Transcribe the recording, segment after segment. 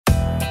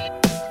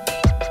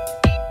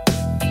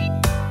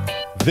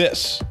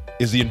This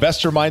is the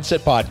Investor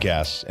Mindset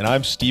Podcast, and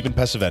I'm Steven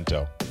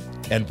Pesavento.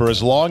 And for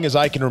as long as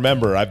I can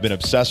remember, I've been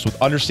obsessed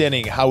with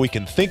understanding how we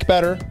can think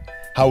better,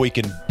 how we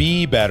can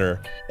be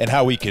better, and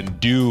how we can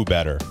do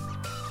better.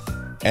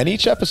 And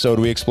each episode,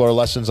 we explore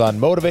lessons on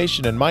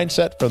motivation and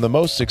mindset from the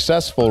most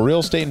successful real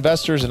estate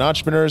investors and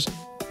entrepreneurs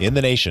in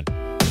the nation.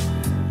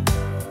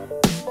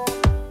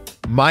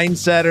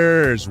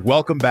 Mindsetters,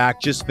 welcome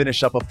back. Just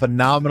finished up a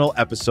phenomenal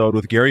episode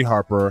with Gary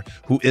Harper,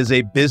 who is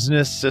a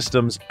business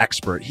systems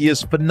expert. He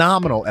is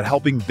phenomenal at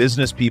helping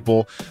business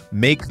people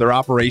make their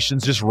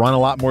operations just run a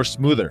lot more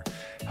smoother,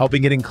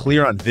 helping getting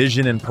clear on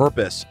vision and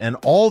purpose and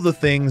all the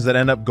things that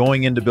end up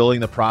going into building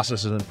the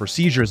processes and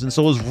procedures. And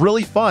so it was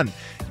really fun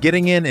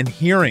getting in and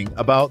hearing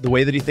about the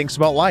way that he thinks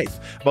about life,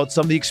 about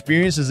some of the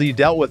experiences that he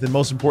dealt with, and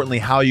most importantly,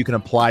 how you can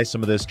apply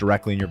some of this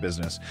directly in your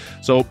business.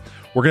 So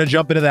we're going to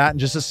jump into that in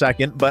just a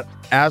second. But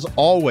as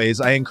always,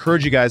 I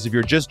encourage you guys, if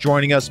you're just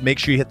joining us, make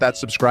sure you hit that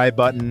subscribe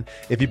button.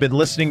 If you've been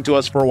listening to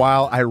us for a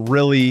while, I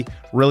really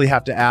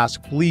have to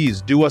ask,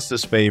 please do us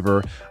this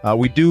favor.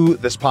 We do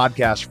this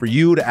podcast for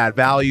you to add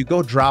value.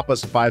 Go drop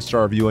us a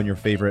 5-star review on your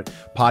favorite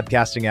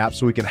podcasting app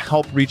so we can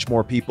help reach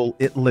more people.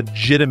 It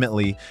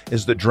legitimately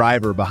is the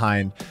driver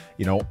behind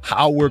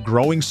how we're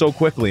growing so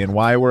quickly and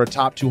why we're a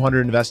top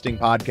 200 investing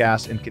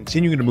podcast and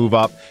continuing to move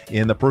up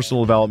in the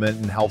personal development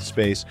and health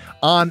space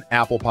on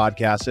Apple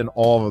Podcasts and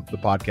all of the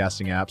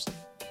podcasting apps.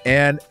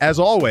 And as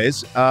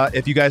always,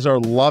 if you guys are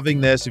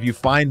loving this, if you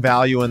find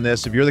value in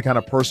this, if you're the kind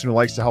of person who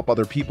likes to help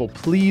other people,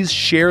 please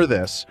share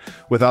this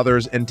with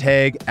others and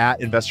tag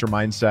at Investor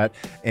Mindset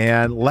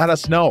and let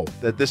us know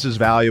that this is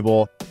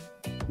valuable.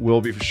 We'll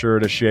be for sure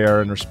to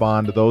share and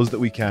respond to those that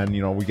we can.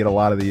 We get a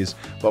lot of these,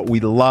 but we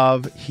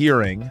love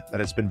hearing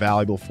that it's been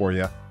valuable for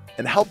you,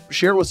 and help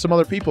share it with some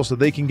other people so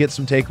they can get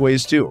some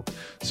takeaways too.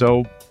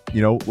 So,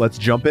 let's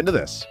jump into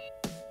this.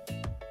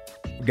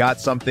 Got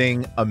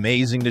something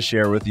amazing to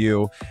share with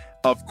you.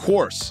 Of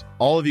course,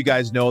 all of you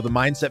guys know the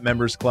Mindset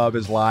Members Club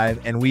is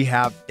live, and we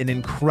have an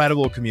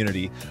incredible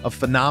community of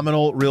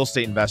phenomenal real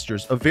estate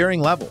investors of varying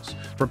levels,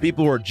 from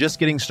people who are just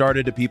getting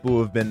started to people who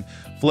have been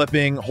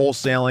flipping,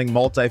 wholesaling,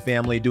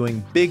 multifamily,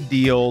 doing big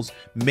deals,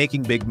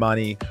 making big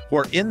money, who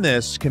are in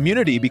this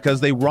community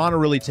because they want to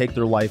really take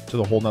their life to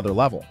the whole nother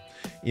level.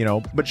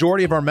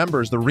 Majority of our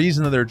members, the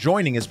reason that they're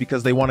joining is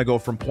because they want to go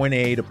from point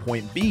A to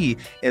point B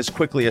as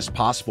quickly as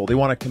possible. They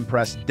want to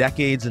compress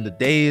decades into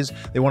days.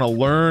 They want to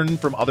learn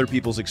from other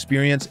people's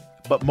experience.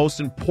 But most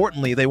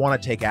importantly, they want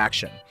to take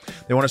action.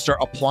 They want to start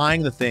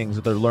applying the things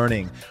that they're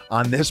learning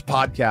on this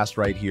podcast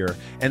right here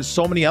and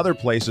so many other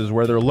places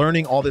where they're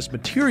learning all this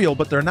material,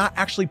 but they're not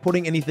actually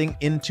putting anything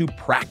into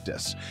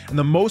practice. And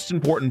the most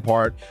important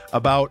part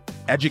about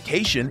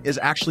education is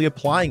actually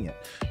applying it.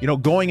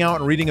 Going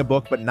out and reading a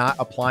book, but not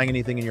applying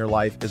anything in your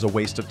life is a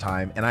waste of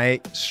time. And I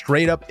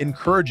straight up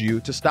encourage you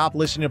to stop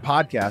listening to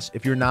podcasts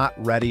if you're not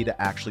ready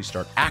to actually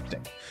start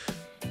acting.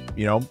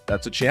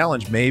 That's a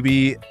challenge.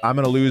 Maybe I'm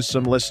going to lose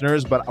some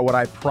listeners, but what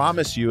I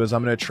promise you is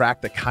I'm going to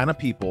attract the kind of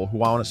people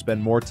who I want to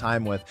spend more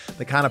time with,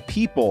 the kind of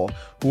people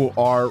who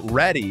are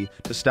ready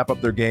to step up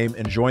their game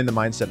and join the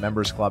Mindset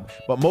Members Club.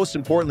 But most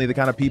importantly, the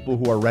kind of people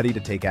who are ready to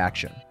take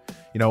action.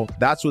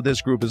 That's what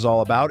this group is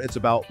all about. It's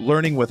about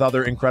learning with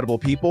other incredible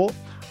people,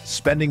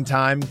 spending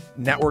time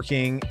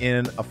networking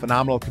in a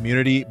phenomenal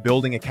community,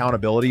 building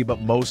accountability, but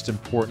most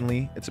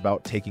importantly, it's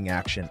about taking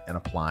action and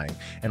applying.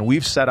 And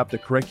we've set up the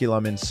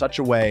curriculum in such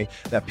a way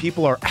that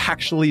people are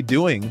actually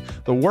doing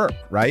the work,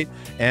 right?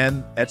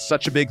 And it's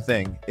such a big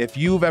thing. If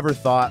you've ever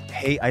thought,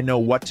 hey, I know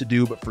what to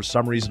do, but for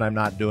some reason I'm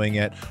not doing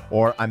it,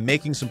 or I'm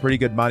making some pretty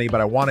good money,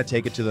 but I want to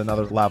take it to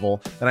another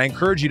level, then I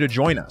encourage you to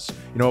join us.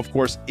 Of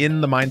course,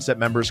 in the Mindset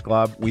Members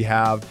Club, we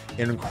have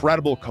an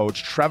incredible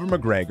coach, Trevor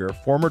McGregor,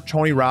 former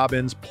Tony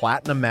Robbins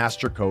Platinum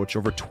Master Coach,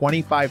 over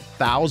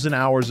 25,000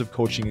 hours of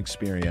coaching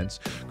experience,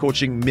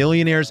 coaching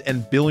millionaires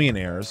and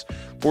billionaires,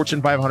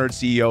 Fortune 500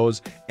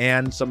 CEOs,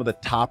 and some of the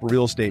top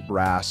real estate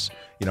brass,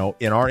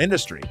 in our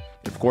industry.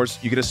 Of course,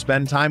 you get to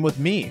spend time with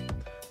me,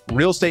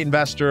 real estate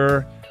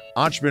investor,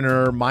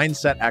 entrepreneur,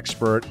 mindset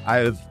expert.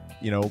 I've,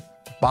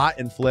 bought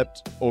and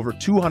flipped over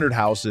 200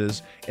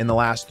 houses in the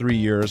last 3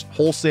 years,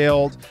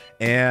 wholesaled,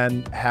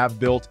 and have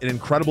built an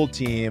incredible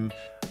team.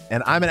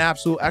 And I'm an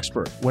absolute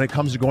expert when it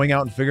comes to going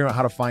out and figuring out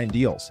how to find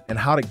deals and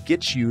how to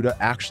get you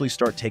to actually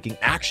start taking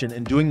action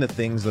and doing the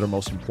things that are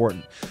most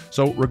important.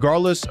 So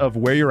regardless of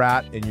where you're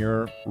at in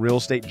your real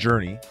estate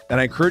journey, then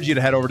I encourage you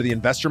to head over to the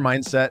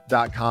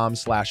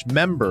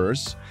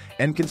investormindset.com/members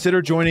and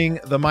consider joining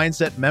the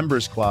Mindset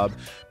Members Club,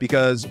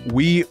 because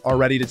we are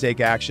ready to take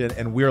action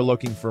and we're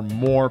looking for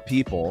more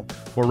people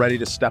who are ready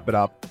to step it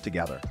up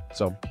together.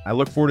 So I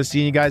look forward to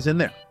seeing you guys in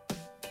there.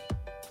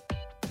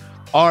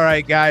 All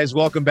right, guys,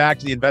 welcome back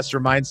to the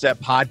Investor Mindset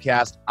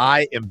Podcast.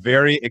 I am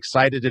very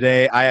excited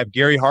today. I have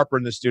Gary Harper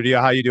in the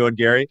studio. How you doing,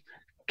 Gary?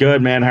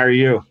 Good, man. How are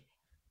you?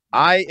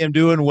 I am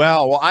doing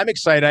well. Well, I'm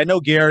excited. I know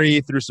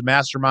Gary through some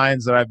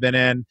masterminds that I've been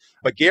in,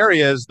 but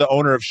Gary is the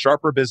owner of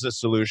Harper Business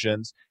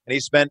Solutions, and he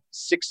spent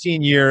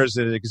 16 years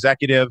as an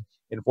executive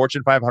in a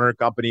Fortune 500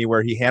 company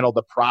where he handled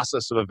the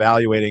process of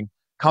evaluating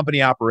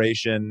company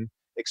operation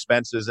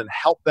expenses and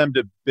help them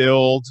to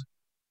build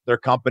their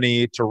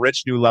company to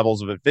rich new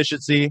levels of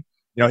efficiency.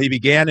 He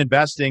began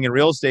investing in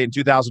real estate in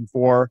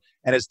 2004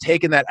 and has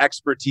taken that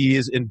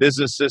expertise in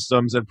business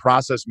systems and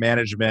process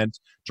management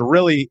to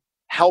really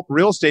help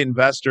real estate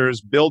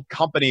investors build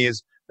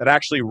companies that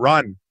actually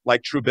run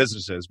like true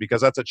businesses,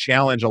 because that's a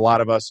challenge a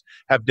lot of us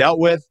have dealt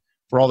with.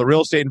 For all the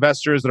real estate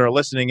investors that are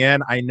listening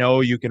in, I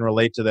know you can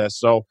relate to this.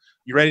 So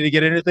you ready to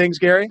get into things,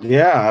 Gary?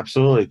 Yeah,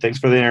 absolutely. Thanks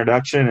for the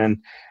introduction. And,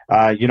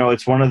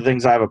 it's one of the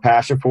things I have a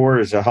passion for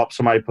is to help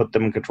somebody put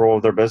them in control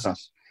of their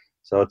business.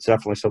 So it's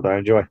definitely something I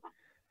enjoy.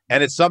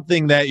 And it's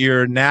something that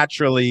you're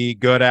naturally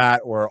good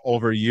at, or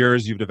over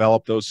years you've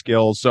developed those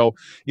skills. So,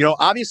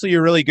 obviously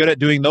you're really good at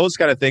doing those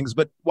kind of things,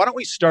 but why don't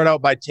we start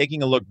out by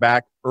taking a look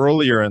back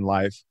earlier in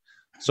life?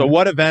 So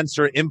what events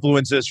or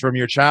influences from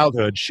your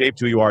childhood shaped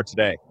who you are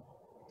today?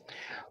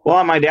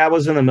 Well, my dad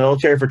was in the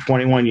military for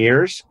 21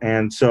 years.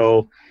 And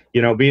so,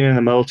 being in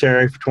the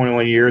military for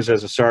 21 years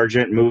as a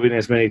sergeant, moving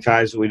as many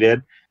times as we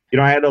did,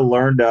 I had to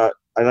learn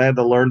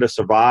to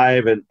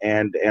survive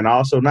and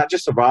also not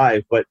just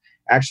survive, but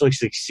actually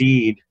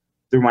succeed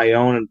through my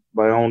own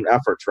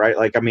efforts, right?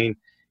 Like, I mean,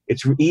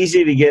 it's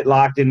easy to get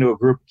locked into a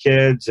group of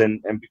kids and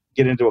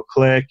get into a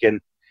clique and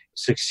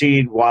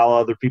succeed while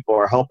other people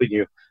are helping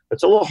you.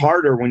 It's a little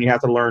harder when you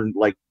have to learn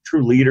like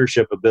true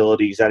leadership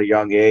abilities at a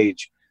young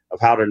age of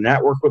how to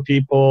network with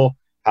people,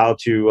 how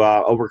to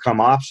overcome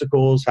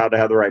obstacles, how to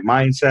have the right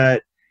mindset.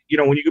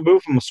 When you can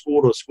move from a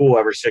school to a school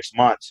every 6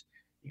 months,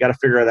 you got to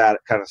figure that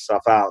kind of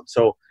stuff out.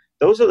 So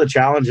those are the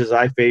challenges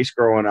I faced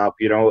growing up,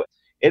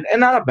 and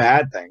not a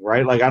bad thing,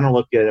 right? Like, I don't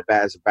look at it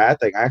as a bad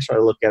thing. I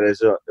actually look at it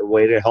as a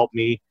way to help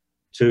me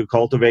to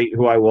cultivate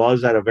who I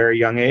was at a very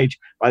young age.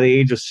 By the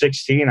age of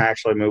 16, I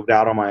actually moved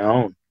out on my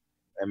own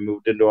and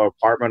moved into an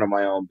apartment of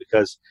my own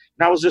because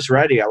I was just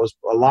ready. I was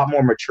a lot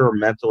more mature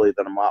mentally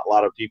than a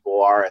lot of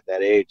people are at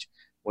that age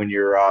when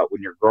you're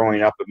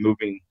growing up and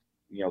moving,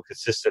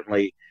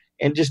 consistently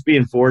and just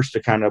being forced to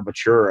kind of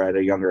mature at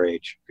a younger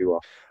age, if you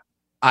will.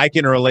 I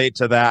can relate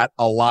to that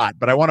a lot,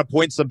 but I want to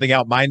point something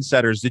out.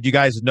 Mindsetters, did you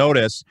guys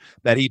notice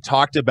that he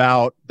talked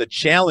about the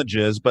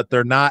challenges, but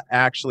they're not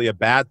actually a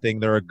bad thing.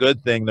 They're a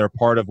good thing. They're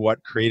part of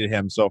what created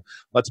him. So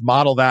let's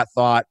model that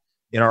thought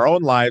in our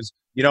own lives.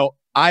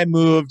 I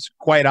moved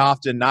quite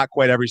often, not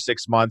quite every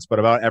 6 months, but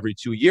about every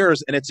 2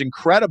 years. And it's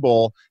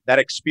incredible that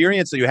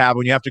experience that you have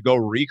when you have to go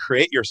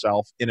recreate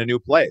yourself in a new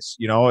place.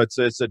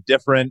 It's a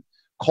different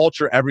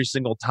culture every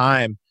single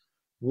time.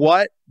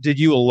 What did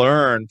you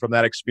learn from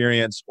that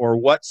experience, or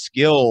what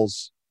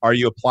skills are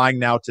you applying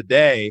now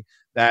today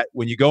that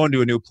when you go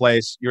into a new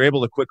place, you're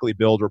able to quickly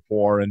build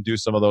rapport and do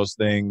some of those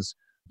things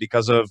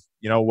because of,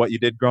 what you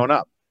did growing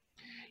up?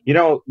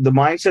 The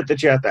mindset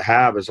that you have to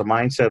have is a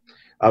mindset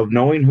of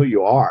knowing who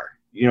you are,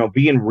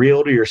 being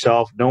real to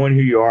yourself, knowing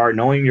who you are,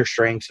 knowing your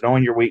strengths,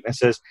 knowing your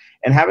weaknesses,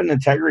 and having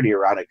integrity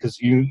around it. Because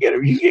you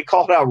get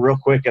called out real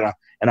quick in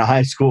a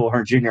high school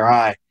or junior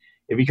high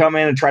if you come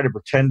in and try to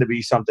pretend to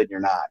be something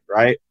you're not,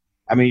 right?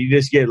 I mean, you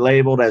just get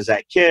labeled as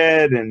that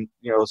kid and,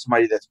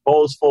 somebody that's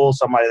boastful,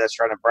 somebody that's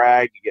trying to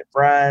brag, you get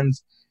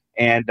friends.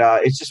 And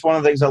it's just one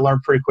of the things I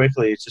learned pretty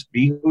quickly. It's just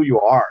be who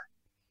you are.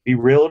 Be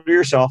real to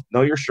yourself,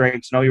 know your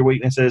strengths, know your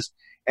weaknesses,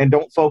 and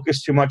don't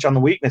focus too much on the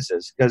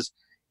weaknesses because,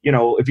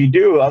 if you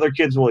do, other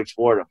kids will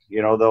exploit them.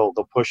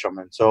 They'll push them.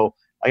 And so,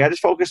 like, I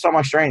just focused on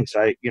my strengths.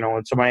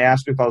 When somebody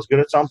asked me if I was good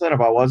at something,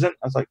 if I wasn't,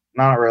 I was like,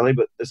 not really,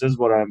 but this is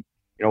what I'm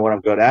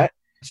good at.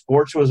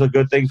 Sports was a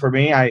good thing for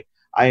me.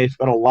 I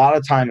spent a lot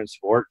of time in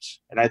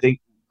sports, and I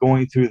think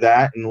going through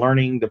that and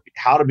learning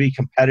how to be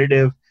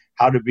competitive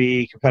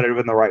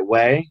in the right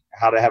way,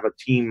 how to have a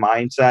team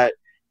mindset,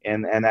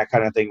 and that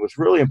kind of thing was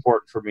really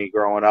important for me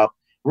growing up.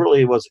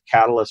 Really was a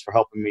catalyst for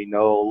helping me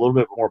know a little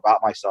bit more about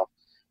myself.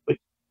 But,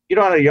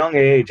 at a young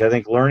age, I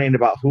think learning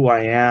about who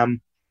I am,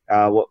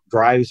 what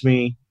drives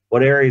me,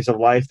 what areas of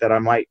life that I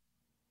might,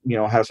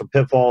 have some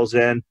pitfalls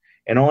in,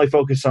 and only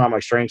focusing on my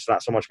strengths,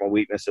 not so much my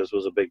weaknesses,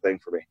 was a big thing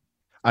for me.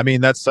 I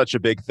mean, that's such a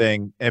big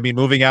thing. I mean,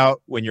 moving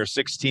out when you're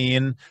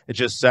 16, it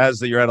just says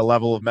that you're at a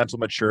level of mental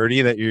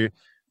maturity that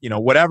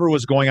whatever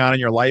was going on in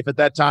your life at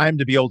that time,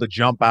 to be able to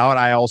jump out.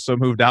 I also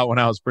moved out when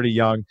I was pretty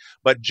young,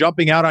 but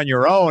jumping out on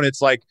your own,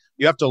 it's like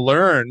you have to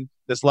learn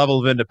this level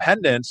of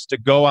independence to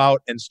go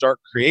out and start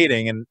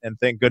creating. And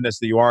thank goodness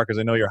that you are, because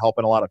I know you're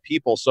helping a lot of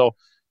people. So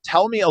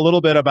tell me a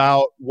little bit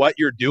about what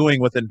you're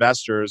doing with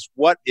investors.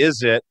 What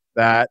is it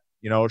that,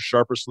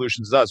 Sharper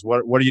Solutions does?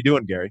 What are you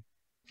doing, Gary?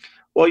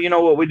 Well,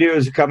 what we do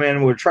is come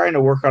in, we're trying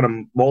to work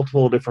on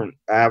multiple different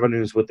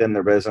avenues within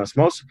their business.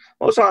 Most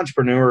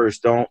entrepreneurs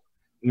don't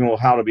know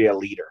how to be a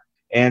leader.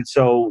 And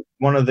so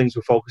one of the things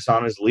we focus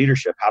on is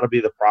leadership, how to be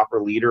the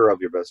proper leader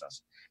of your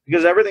business,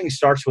 because everything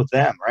starts with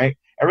them, right?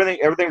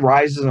 Everything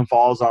rises and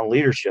falls on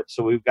leadership.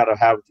 So we've got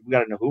to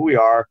know who we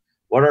are,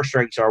 what our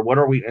strengths are, what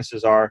our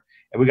weaknesses are,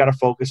 and we got to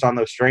focus on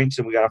those strengths,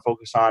 and we got to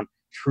focus on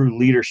true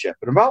leadership.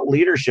 And about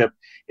leadership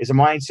is a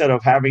mindset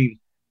of having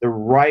the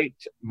right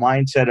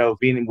mindset of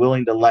being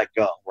willing to let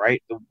go,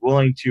 right? The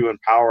willing to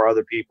empower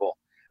other people,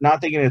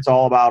 not thinking it's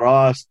all about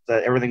us,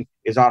 that everything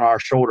is on our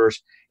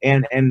shoulders,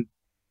 and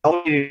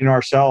elevating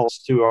ourselves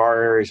to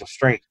our areas of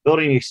strength,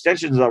 building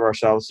extensions of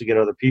ourselves to get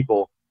other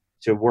people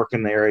to work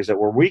in the areas that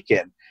we're weak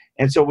in.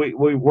 And so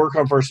we work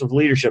on first with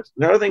leadership.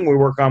 Another thing we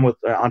work on with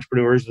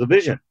entrepreneurs is the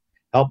vision,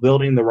 help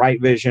building the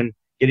right vision,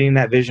 getting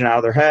that vision out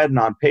of their head and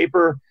on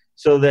paper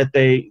so that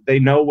they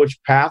know which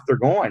path they're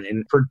going,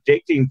 and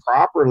predicting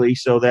properly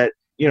so that,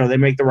 they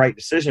make the right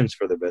decisions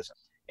for the business.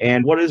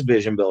 And what is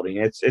vision building?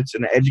 It's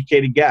an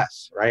educated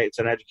guess, right? It's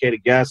an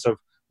educated guess of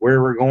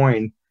where we're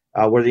going,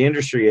 where the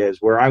industry is,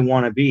 where I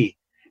want to be,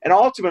 and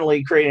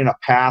ultimately creating a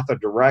path, a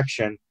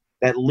direction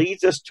that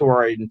leads us to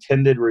our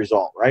intended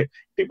result, right?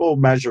 People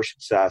measure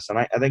success, and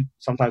I think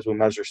sometimes we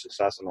measure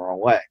success in the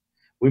wrong way.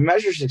 We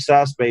measure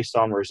success based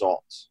on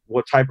results.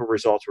 What type of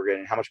results we're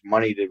getting, how much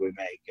money did we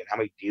make, and how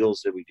many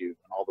deals did we do,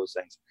 and all those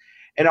things.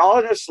 And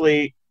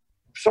honestly,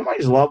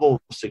 somebody's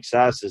level of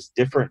success is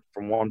different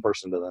from one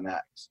person to the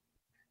next.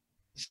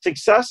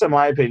 Success, in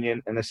my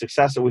opinion, and the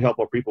success that we help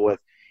our people with,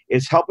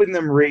 is helping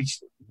them reach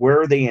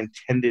where they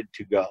intended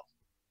to go.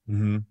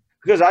 Mm-hmm.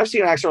 Because I've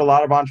seen actually a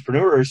lot of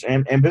entrepreneurs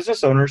and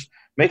business owners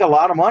make a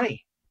lot of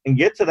money and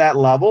get to that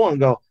level and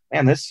go,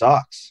 man, this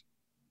sucks.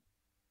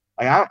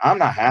 Like, I'm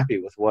not happy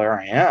with where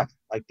I am.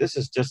 Like, this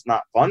is just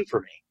not fun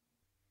for me,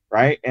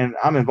 right? And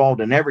I'm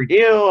involved in every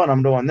deal, and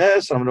I'm doing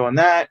this, and I'm doing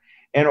that,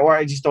 or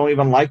I just don't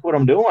even like what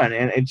I'm doing.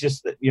 And it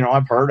just,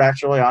 I've heard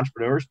actually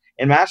entrepreneurs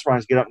in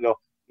masterminds get up and go,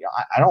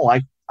 I don't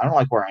like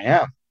where I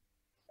am.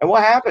 And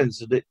what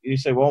happens? You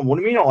say, well, what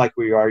do you mean you don't like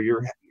where you are?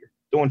 You're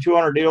doing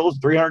 200 deals,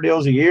 300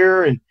 deals a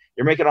year, and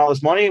you're making all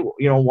this money.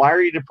 Why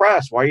are you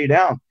depressed? Why are you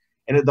down?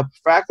 And the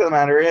fact of the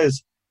matter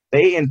is,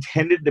 they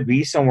intended to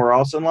be somewhere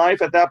else in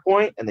life at that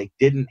point, and they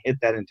didn't hit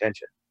that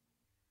intention,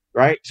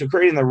 right? So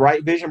creating the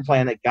right vision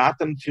plan that got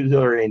them to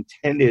their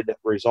intended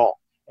result.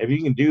 If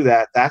you can do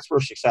that, that's where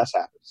success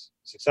happens.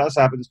 Success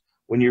happens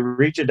when you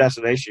reach a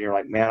destination. You're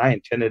like, man, I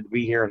intended to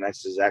be here, and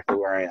that's exactly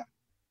where I am.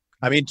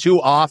 I mean,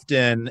 too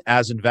often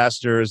as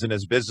investors and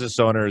as business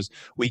owners,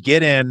 we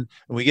get in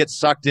and we get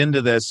sucked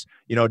into this,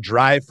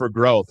 drive for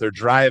growth or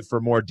drive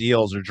for more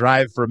deals or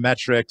drive for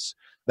metrics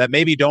that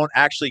maybe don't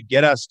actually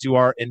get us to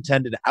our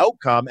intended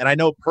outcome. And I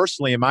know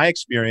personally in my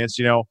experience,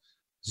 0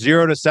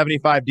 to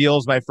 75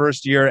 deals my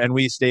first year, and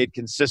we stayed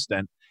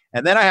consistent.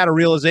 And then I had a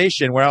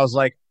realization where I was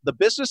like, the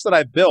business that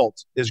I've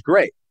built is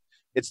great.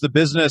 It's the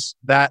business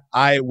that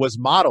I was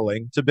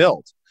modeling to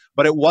build.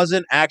 But it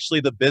wasn't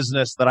actually the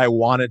business that I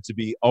wanted to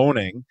be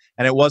owning,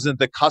 and it wasn't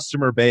the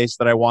customer base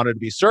that I wanted to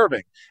be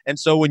serving. And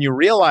so when you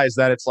realize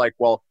that, it's like,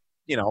 well,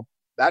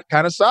 that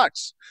kind of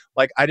sucks.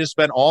 Like, I just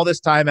spent all this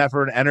time,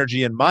 effort, and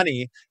energy and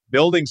money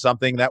building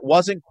something that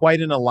wasn't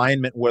quite in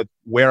alignment with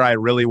where I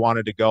really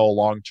wanted to go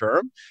long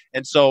term.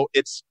 And so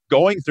it's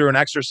going through an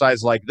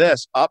exercise like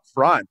this up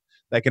front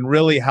that can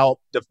really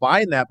help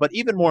define that. But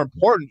even more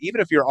important,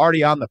 even if you're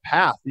already on the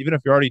path, even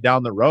if you're already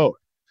down the road,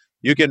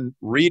 you can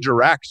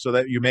redirect so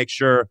that you make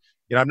sure,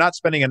 I'm not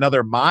spending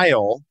another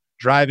mile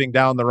driving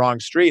down the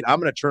wrong street. I'm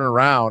going to turn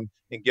around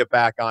and get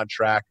back on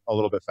track a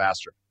little bit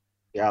faster.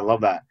 Yeah, I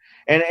love that.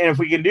 And if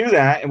we can do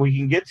that and we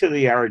can get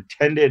to our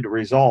intended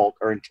result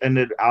or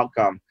intended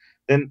outcome,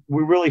 then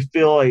we really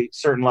feel a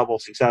certain level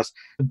of success.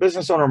 The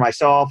business owner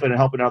myself and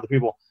helping other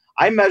people,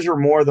 I measure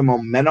more the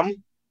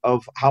momentum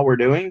of how we're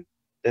doing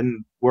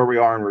than where we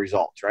are in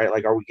results, right?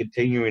 Like, are we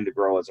continuing to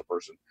grow as a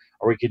person?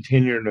 Are we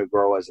continuing to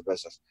grow as a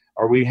business?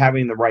 Are we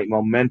having the right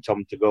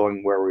momentum to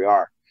going where we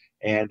are?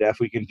 And if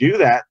we can do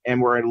that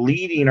and we're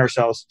leading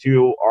ourselves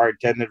to our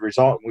intended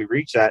result and we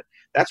reach that,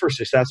 that's where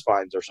success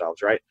finds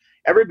ourselves, right?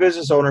 Every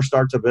business owner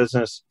starts a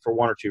business for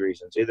one or two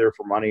reasons, either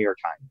for money or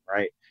time,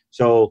 right?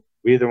 So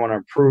we either want to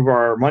improve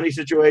our money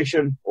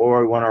situation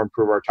or we want to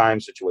improve our time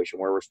situation,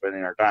 where we're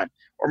spending our time,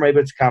 or maybe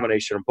it's a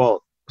combination of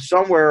both.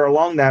 Somewhere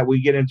along that,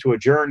 we get into a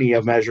journey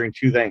of measuring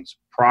two things: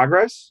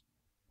 progress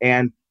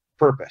and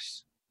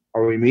purpose.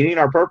 Are we meeting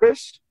our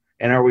purpose,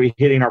 and are we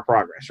hitting our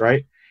progress,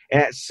 right?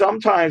 And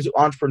sometimes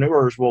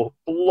entrepreneurs will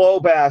blow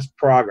past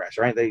progress,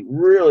 right? They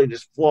really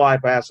just fly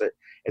past it.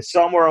 And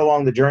somewhere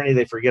along the journey,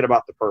 they forget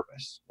about the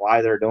purpose,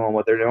 why they're doing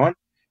what they're doing,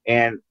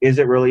 and is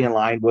it really in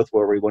line with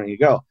where we want to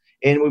go?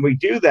 And when we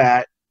do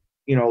that,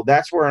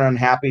 that's where an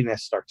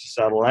unhappiness starts to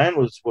settle in,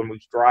 was when we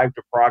strive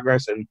to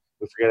progress and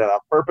we forget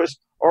about purpose,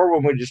 or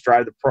when we just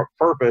drive the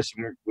purpose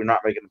and we're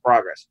not making the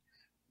progress.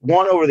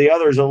 One over the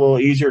other is a little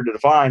easier to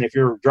define. If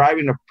you're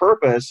driving the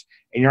purpose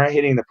and you're not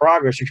hitting the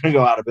progress, you're going to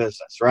go out of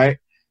business, right?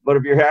 But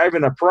if you're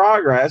having the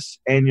progress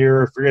and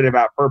you're forgetting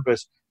about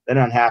purpose, then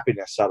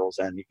unhappiness settles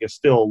in. You can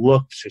still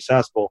look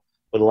successful,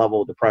 but a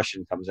level of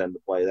depression comes into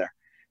play there.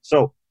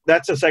 So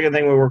that's the second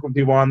thing we work with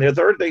people on. The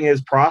third thing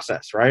is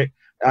process, right?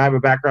 I have a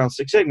background in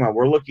Six Sigma.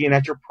 We're looking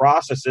at your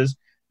processes,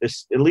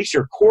 at least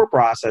your core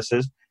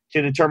processes,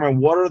 to determine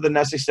what are the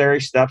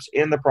necessary steps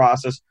in the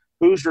process,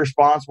 who's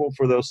responsible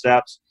for those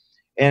steps,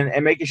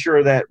 and making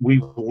sure that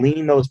we've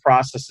leaned those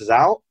processes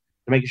out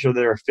to making sure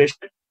they're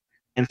efficient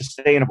and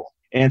sustainable.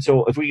 And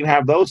so if we can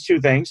have those two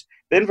things,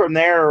 then from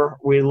there,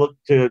 we look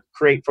to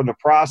create from the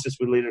process,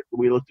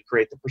 we look to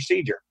create the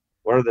procedure.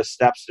 What are the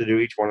steps to do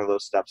each one of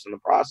those steps in the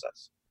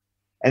process?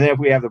 And then if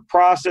we have the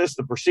process,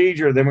 the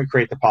procedure, then we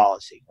create the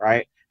policy,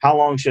 right? How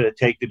long should it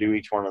take to do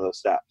each one of those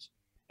steps?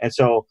 And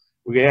so,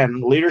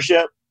 again,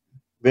 leadership,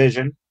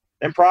 vision,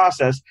 and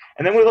process.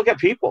 And then we look at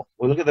people.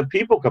 We look at the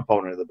people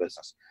component of the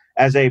business.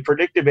 As a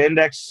predictive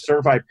index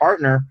certified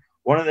partner,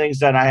 one of the things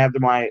that I have to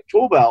my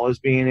tool belt is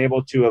being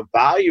able to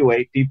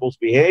evaluate people's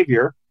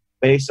behavior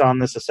based on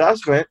this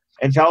assessment,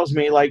 and tells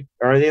me, like,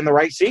 are they in the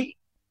right seat?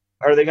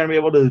 Are they going to be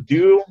able to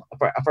do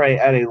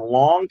at a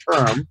long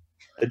term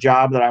the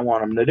job that I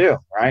want them to do,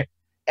 right?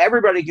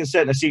 Everybody can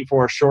sit in a seat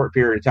for a short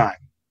period of time.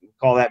 We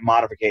call that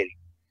modificating.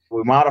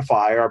 We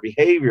modify our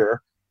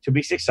behavior to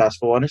be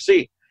successful in a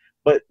seat.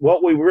 But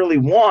what we really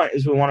want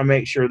is we want to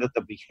make sure that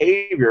the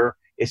behavior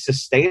is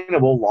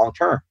sustainable long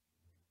term.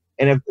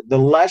 And if the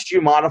less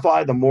you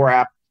modify, the more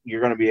apt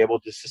you're going to be able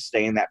to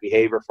sustain that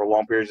behavior for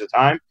long periods of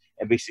time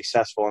and be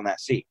successful in that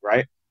seat,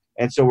 right?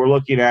 And so we're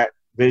looking at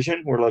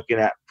vision, we're looking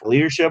at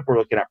leadership, we're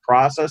looking at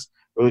process,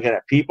 we're looking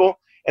at people,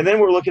 and then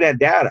we're looking at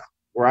data.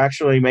 We're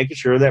actually making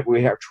sure that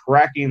we are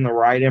tracking the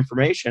right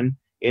information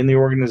in the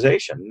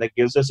organization that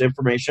gives us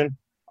information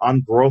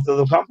on growth of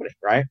the company,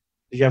 right?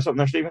 Did you have something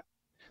there, Stephen?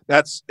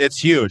 It's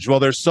huge.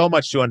 Well, there's so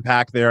much to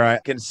unpack there. I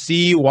can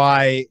see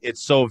why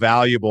it's so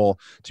valuable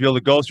to be able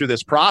to go through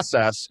this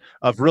process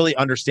of really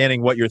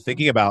understanding what you're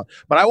thinking about.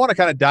 But I want to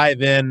kind of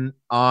dive in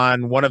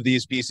on one of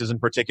these pieces in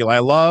particular. I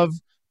love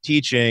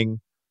teaching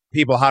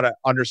people how to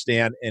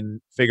understand and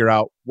figure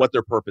out what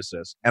their purpose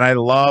is. And I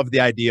love the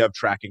idea of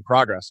tracking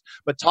progress.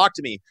 But talk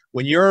to me,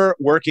 when you're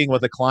working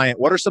with a client,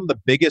 what are some of the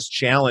biggest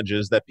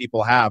challenges that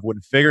people have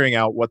when figuring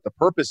out what the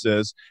purpose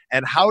is?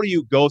 And how do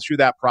you go through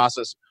that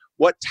process?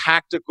 What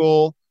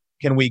tactical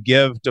can we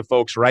give to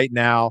folks right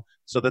now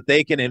so that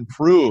they can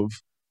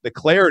improve the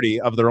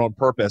clarity of their own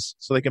purpose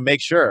so they can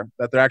make sure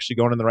that they're actually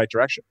going in the right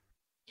direction?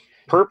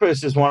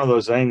 Purpose is one of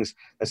those things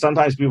that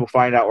sometimes people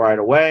find out right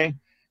away,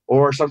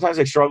 or sometimes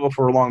they struggle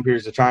for long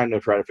periods of time to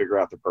try to figure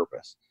out the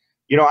purpose.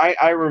 You know,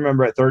 I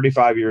remember at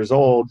 35 years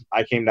old,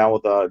 I came down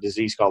with a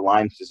disease called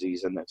Lyme's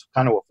disease, and that's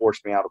kind of what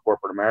forced me out of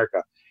corporate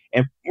America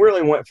and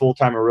really went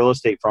full-time in real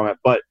estate from it.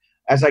 But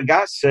as I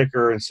got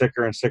sicker and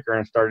sicker and sicker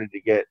and started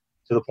to get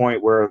to the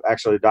point where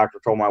actually the doctor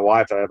told my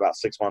wife that I had about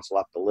 6 months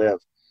left to live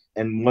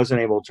and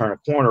wasn't able to turn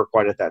a corner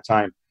quite at that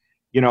time,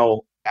 you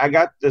know, I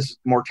got this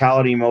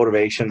mortality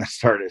motivation that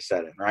started to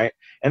set in, right?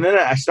 And then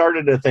I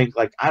started to think,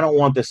 like, I don't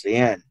want this to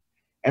end.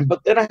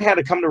 But then I had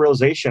to come to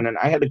realization, and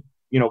I had to,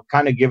 you know,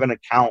 kind of give an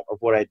account of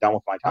what I had done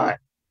with my time.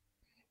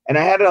 And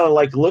I had to,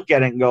 like, look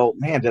at it and go,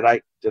 man, did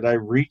I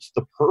reach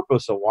the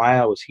purpose of why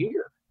I was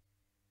here?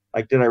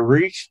 Like, did I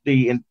reach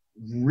the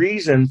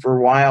reason for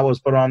why I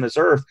was put on this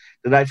earth?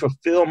 Did I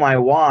fulfill my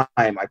why,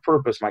 my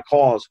purpose, my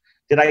cause?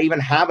 Did I even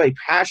have a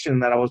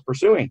passion that I was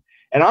pursuing?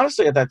 And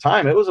honestly, at that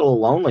time, it was a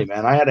little lonely,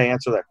 man. I had to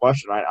answer that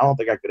question. I don't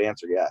think I could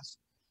answer yes.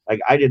 Like,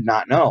 I did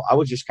not know. I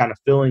was just kind of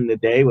filling the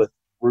day with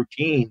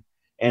routine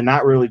and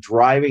not really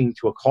driving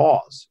to a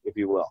cause, if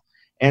you will.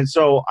 And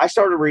so I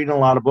started reading a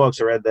lot of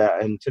books. I read The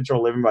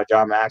Intentional Living by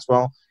John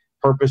Maxwell,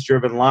 Purpose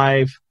Driven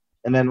Life.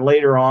 And then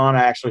later on,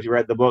 I actually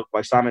read the book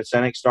by Simon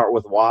Sinek, Start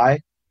With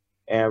Why.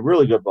 And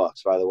really good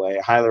books, by the way.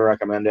 I highly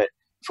recommend it.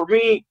 For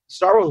me,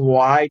 Start With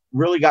Why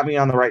really got me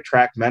on the right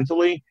track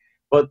mentally,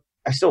 but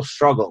I still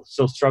struggle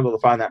to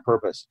find that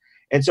purpose.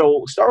 And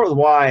so Start With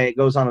Why, it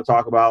goes on to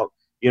talk about,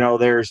 you know,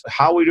 there's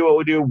how we do what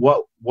we do,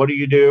 what do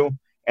you do?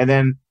 And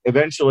then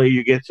eventually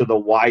you get to the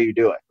why you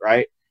do it,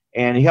 right?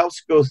 And he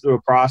helps go through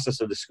a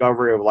process of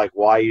discovery of, like,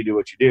 why you do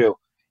what you do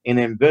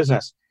in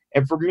business.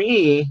 And for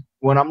me,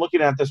 when I'm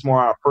looking at this more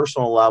on a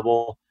personal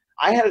level,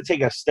 I had to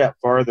take a step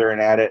further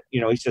and at it. You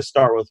know, he says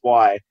start with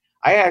why.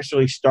 I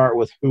actually start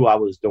with who I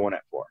was doing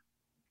it for,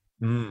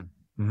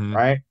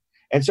 right?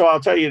 And so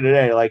I'll tell you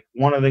today, like,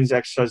 one of the things,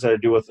 exercise that I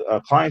do with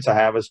clients I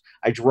have is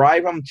I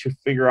drive them to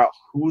figure out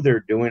who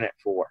they're doing it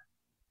for.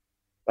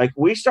 Like,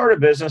 we start a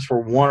business for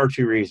one or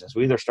two reasons.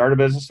 We either start a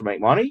business to make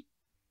money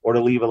or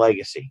to leave a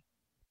legacy.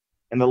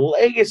 And the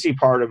legacy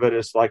part of it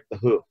is like the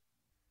who.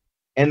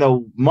 And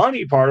the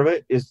money part of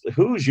it is the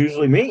who's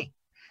usually me.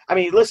 I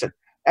mean, listen,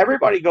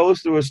 everybody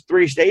goes through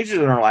 3 stages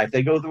in their life.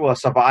 They go through a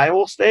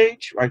survival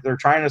stage, right? They're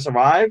trying to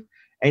survive.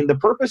 And the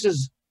purpose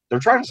is they're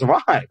trying to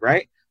survive,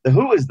 right? The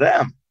who is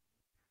them.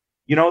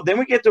 You know, then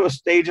we get to a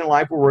stage in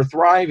life where we're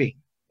thriving.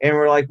 And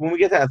we're like, when we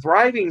get to that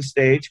thriving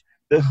stage,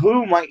 the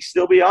who might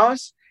still be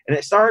us. And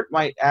it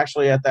might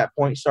actually at that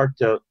point start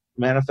to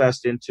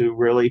manifest into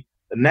really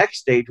the next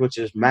stage, which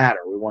is matter.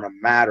 We want to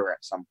matter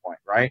at some point,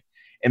 right?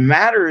 And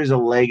matter is a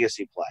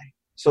legacy play.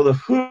 So the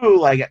who,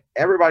 like,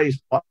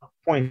 everybody's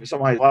point,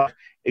 somebody's life,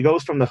 it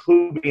goes from the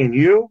who being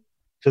you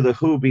to the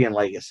who being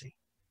legacy.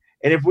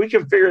 And if we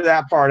can figure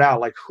that part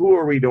out, like, who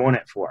are we doing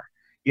it for?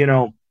 You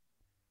know,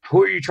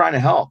 who are you trying to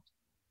help?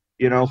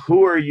 You know,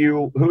 who are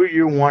you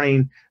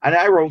wanting? And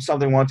I wrote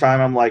something one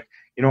time. I'm like,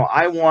 you know,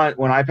 I want,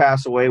 when I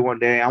pass away one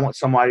day, I want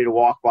somebody to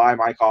walk by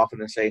my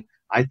coffin and say,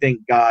 I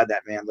thank God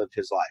that man lived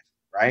his life,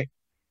 right?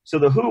 So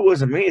the who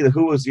wasn't me. The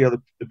who was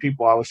the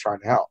people I was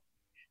trying to help.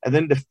 And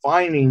then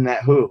defining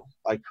that who,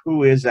 like,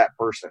 who is that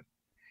person?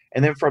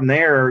 And then from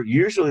there,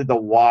 usually the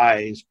why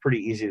is pretty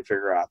easy to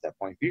figure out at that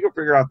point. If you can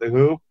figure out the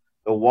who,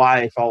 the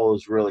why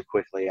follows really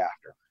quickly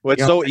after. Well,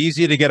 it's so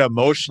easy to get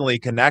emotionally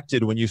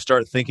connected when you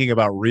start thinking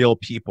about real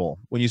people,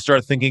 when you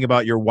start thinking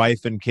about your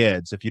wife and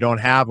kids. If you don't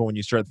have them, when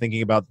you start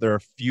thinking about their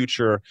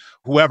future,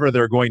 whoever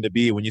they're going to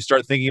be, when you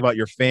start thinking about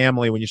your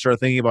family, when you start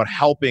thinking about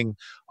helping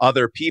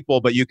other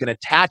people, but you can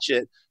attach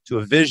it to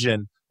a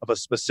vision of a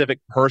specific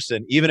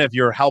person, even if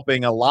you're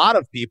helping a lot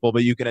of people,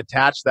 but you can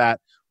attach that.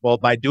 Well,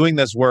 by doing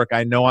this work,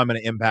 I know I'm going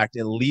to impact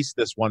at least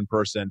this one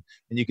person.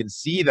 And you can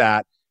see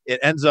that it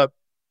ends up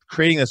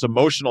creating this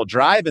emotional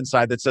drive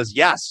inside that says,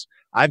 yes,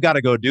 I've got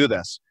to go do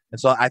this. And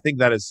so I think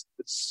that is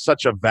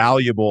such a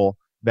valuable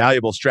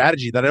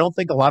strategy that I don't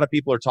think a lot of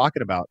people are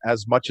talking about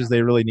as much as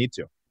they really need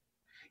to.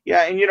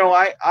 Yeah. And,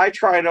 I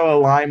try to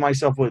align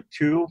myself with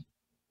two.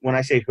 When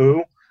I say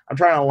who, I'm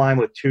trying to align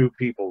with two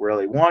people,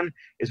 really. One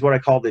is what I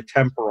call the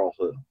temporal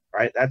who,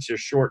 right? That's your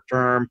short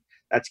term.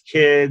 That's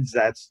kids.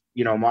 That's,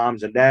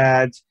 moms and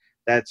dads.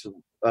 That's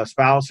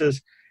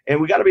spouses. And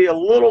we got to be a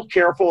little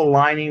careful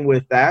aligning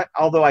with that,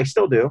 although I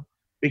still do,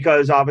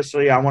 because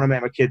obviously I want to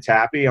make my kids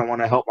happy. I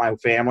want to help my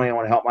family. I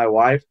want to help my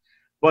wife.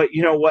 But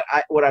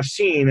what I've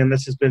seen, and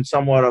this has been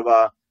somewhat of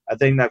a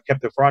thing that I've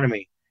kept in front of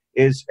me,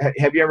 is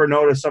have you ever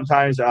noticed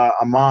sometimes a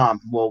mom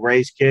will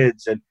raise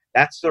kids and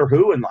that's their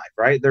who in life,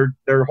 right?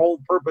 Their whole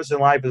purpose in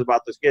life is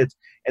about those kids.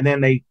 And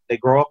then they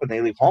grow up and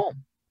they leave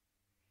home.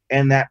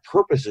 And that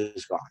purpose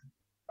is gone,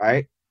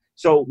 right?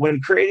 So when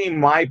creating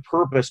my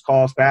purpose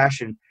calls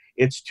passion,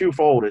 it's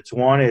twofold. It's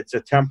one, it's a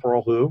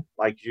temporal who,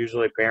 like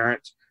usually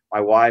parents, my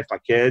wife, my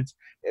kids.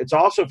 It's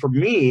also for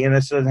me, and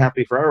this doesn't have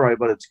to be for everybody,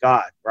 but it's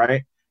God,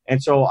 right?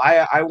 And so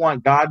I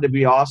want God to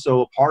be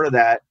also a part of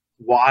that,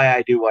 why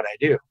I do what I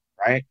do,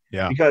 right?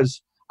 Yeah.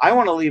 Because I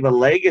want to leave a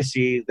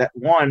legacy that,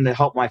 one, to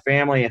help my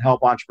family and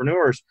help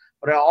entrepreneurs,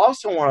 but I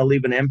also want to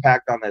leave an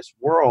impact on this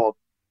world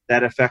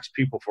that affects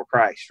people for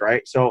Christ,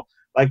 right? So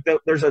like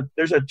there's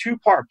a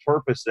two-part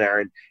purpose there.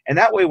 And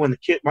that way when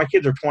my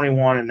kids are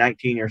 21 and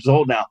 19 years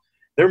old now,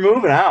 they're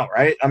moving out,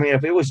 right? I mean,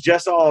 if it was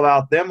just all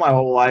about them my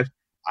whole life,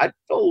 I'd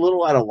feel a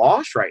little at a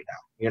loss right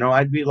now.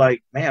 I'd be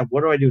like, man,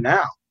 what do I do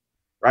now?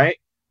 Right.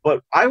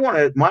 But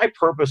my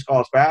purpose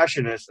calls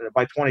passion is that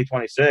by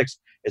 2026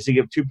 is to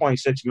give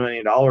 $2.6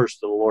 million to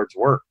the Lord's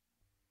work.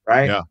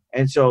 Right. Yeah.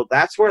 And so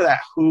that's where that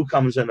who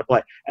comes into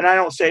play. And I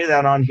don't say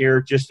that on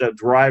here just to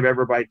drive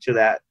everybody to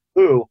that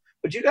who,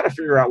 but you got to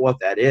figure out what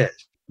that is.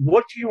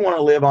 What do you want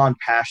to live on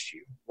past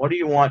you? What do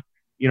you want,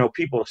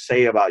 people to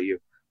say about you?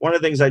 One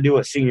of the things I do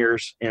at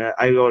seniors, and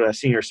I go to a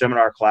senior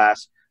seminar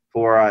class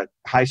for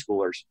high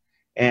schoolers,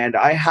 and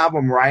I have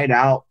them write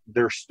out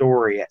their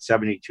story at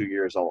 72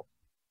 years old.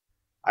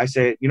 I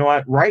say, you know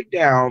what, write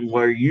down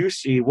where you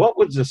see what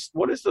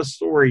is the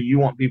story you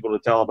want people to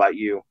tell about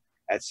you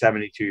at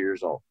 72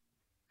 years old?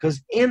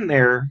 Because in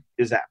there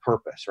is that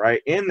purpose,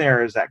 right? In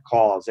there is that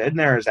cause. In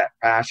there is that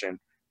passion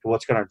to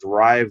what's going to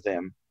drive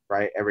them,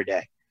 right, every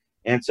day.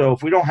 And so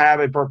if we don't have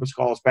a purpose,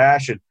 cause,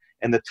 passion,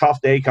 and the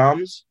tough day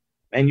comes,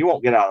 man, you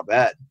won't get out of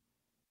bed.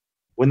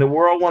 When the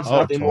world wants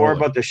nothing more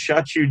but to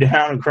shut you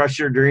down and crush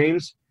your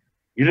dreams,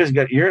 you're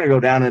going to go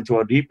down into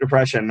a deep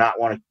depression and not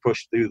want to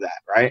push through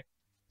that, right?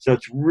 So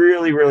it's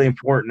really, really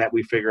important that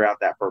we figure out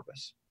that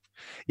purpose.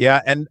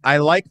 Yeah. And I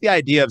like the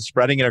idea of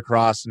spreading it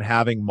across and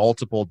having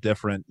multiple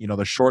different,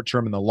 the short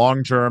term and the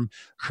long term,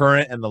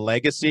 current and the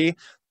legacy.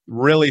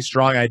 Really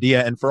strong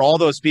idea. And for all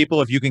those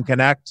people, if you can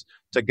connect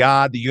to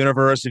God, the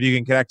universe, if you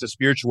can connect to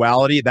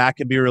spirituality, that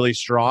can be really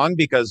strong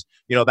because,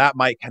 that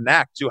might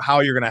connect to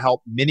how you're going to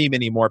help many,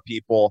 many more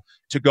people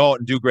to go out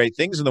and do great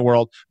things in the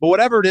world. But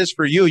whatever it is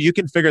for you, you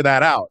can figure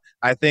that out.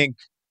 I think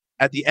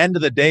at the end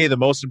of the day, the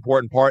most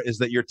important part is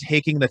that you're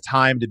taking the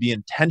time to be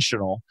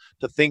intentional,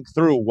 to think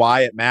through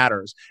why it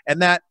matters.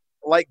 And that,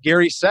 like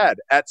Gary said,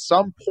 at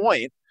some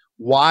point,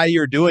 why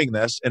you're doing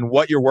this and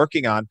what you're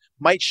working on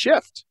might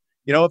shift.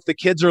 If the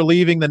kids are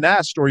leaving the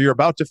nest or you're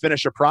about to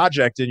finish a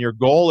project and your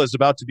goal is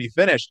about to be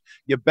finished,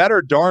 you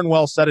better darn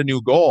well set a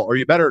new goal, or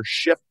you better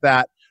shift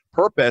that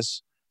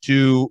purpose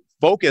to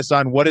focus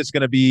on what it's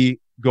going to be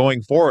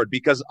going forward,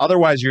 because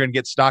otherwise you're going to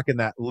get stuck in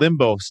that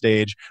limbo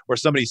stage where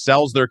somebody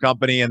sells their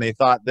company and they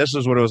thought this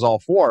is what it was all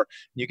for.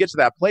 And you get to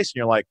that place and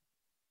you're like,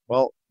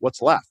 well,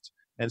 what's left?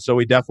 And so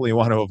we definitely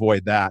want to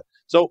avoid that.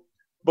 So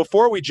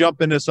before we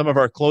jump into some of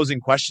our closing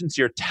questions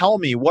here, tell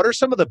me, what are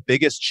some of the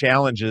biggest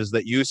challenges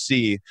that you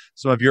see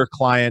some of your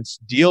clients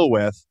deal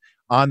with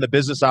on the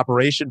business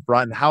operation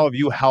front, and how have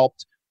you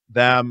helped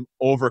them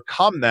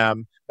overcome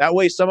them? That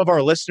way, some of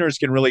our listeners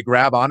can really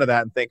grab onto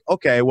that and think,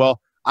 okay,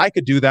 well, I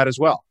could do that as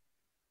well.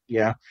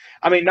 Yeah.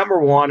 I mean, number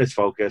one is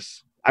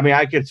focus. I mean,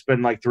 I could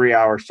spend like 3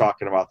 hours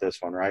talking about this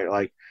one, right?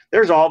 Like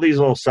there's all these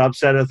little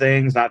subset of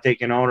things, not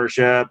taking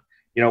ownership,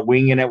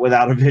 winging it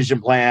without a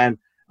vision plan,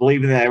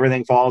 believing that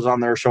everything falls on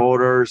their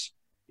shoulders.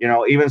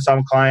 Even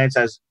some clients,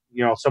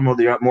 some of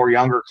the more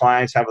younger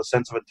clients have a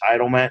sense of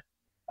entitlement.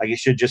 Like it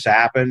should just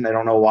happen. They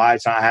don't know why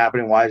it's not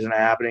happening. Why isn't it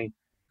happening?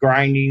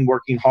 Grinding,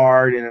 working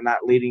hard, and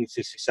not leading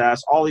to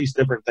success, all these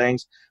different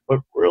things. But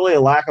really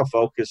a lack of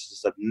focus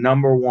is the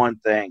number one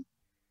thing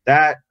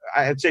that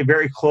I'd say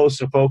very close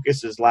to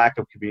focus is lack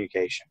of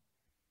communication,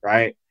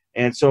 right?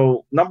 And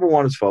so number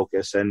one is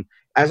focus. And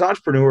as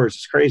entrepreneurs,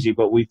 it's crazy,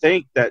 but we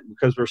think that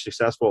because we're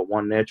successful at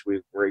one niche,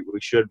 we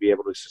should be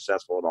able to be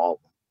successful at all of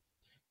them.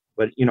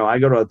 But, I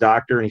go to a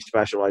doctor and he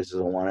specializes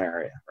in one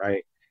area,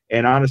 right?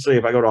 And honestly,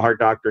 if I go to a heart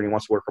doctor and he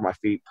wants to work on my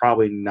feet,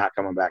 probably not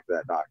coming back to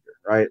that doctor,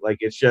 right? Like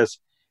it's just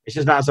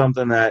not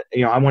something that,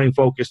 I want him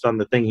focused on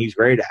the thing he's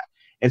great at.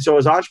 And so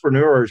as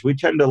entrepreneurs, we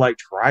tend to like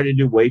try to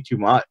do way too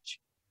much.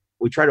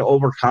 We try to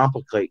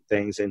overcomplicate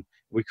things and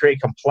we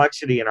create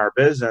complexity in our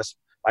business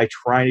by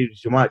trying to do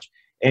too much.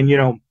 And,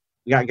 you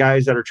got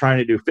guys that are trying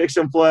to do fix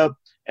and flip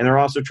and they're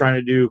also trying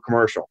to do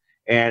commercial.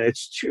 And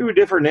it's two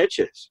different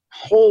niches.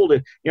 Hold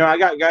it. I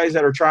got guys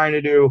that are trying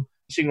to do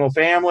single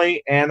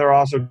family and they're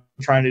also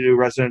trying to do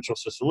residential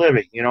assisted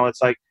living.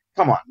 It's like,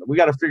 come on, we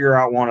got to figure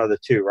out one of the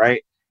two,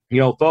 right?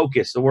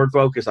 Focus, the word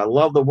focus. I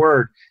love the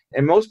word.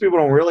 And most people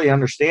don't really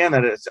understand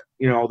that it's,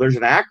 there's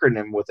an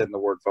acronym within the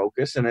word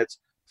focus, and it's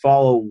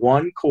follow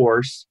one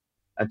course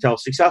until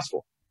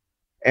successful.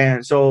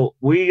 And so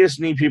we just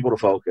need people to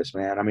focus,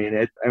 man. I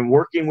mean, and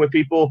working with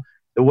people,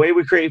 the way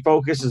we create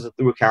focus is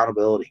through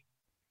accountability.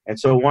 And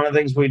so one of the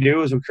things we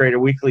do is we create a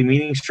weekly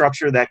meeting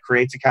structure that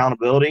creates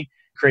accountability,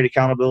 create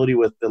accountability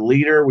with the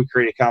leader. We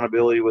create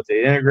accountability with the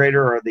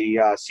integrator or the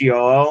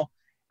COO.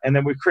 And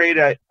then we create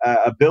a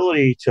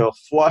ability to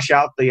flush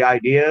out the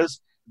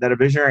ideas that a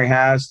visionary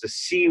has to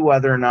see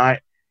whether or not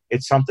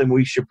it's something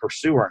we should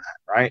pursue or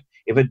not, right?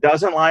 If it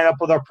doesn't line up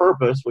with our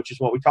purpose, which is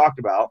what we talked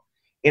about,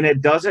 and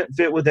it doesn't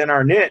fit within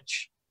our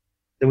niche,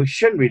 then we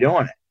shouldn't be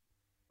doing it.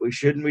 We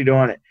shouldn't be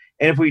doing it.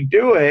 And if we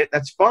do it,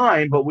 that's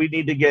fine, but we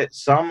need to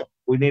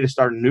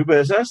start a new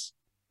business,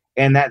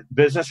 and that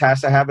business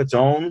has to have its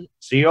own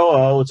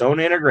COO, its own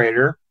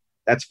integrator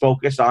that's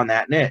focused on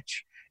that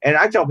niche. And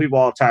I tell people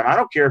all the time, I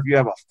don't care if you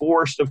have a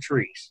forest of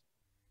trees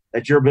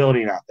that you're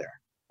building out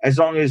there, as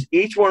long as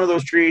each one of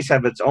those trees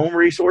have its own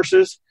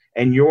resources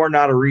and you're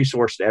not a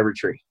resource to every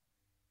tree.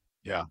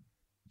 Yeah.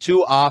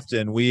 Too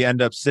often we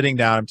end up sitting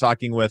down. I'm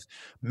talking with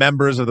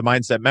members of the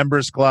Mindset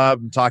Members Club.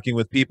 I'm talking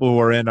with people who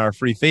are in our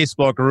free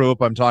Facebook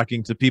group. I'm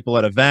talking to people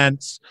at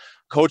events,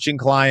 coaching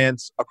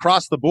clients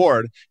across the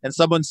board. And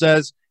someone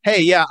says, hey,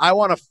 yeah, I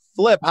want to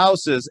flip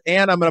houses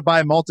and I'm going to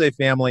buy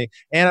multifamily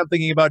and I'm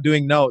thinking about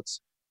doing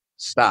notes.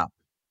 Stop.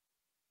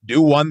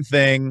 Do one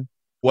thing.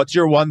 What's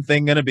your one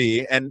thing going to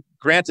be? And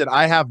granted,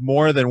 I have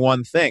more than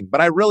one thing, but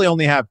I really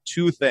only have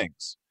two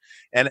things.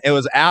 And it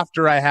was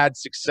after I had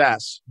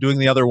success doing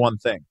the other one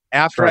thing,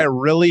 after I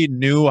really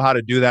knew how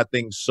to do that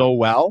thing so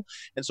well.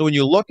 And so when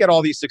you look at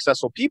all these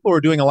successful people who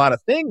are doing a lot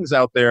of things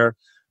out there,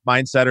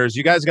 mindsetters,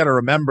 you guys got to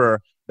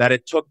remember that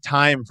it took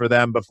time for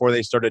them before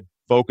they started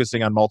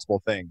focusing on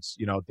multiple things.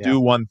 Do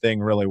one thing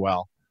really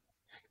well.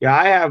 Yeah,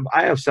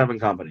 I have 7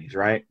 companies,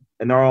 right?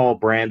 And they're all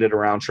branded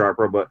around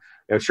Sharper, but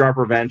we have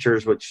Sharper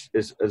Ventures, which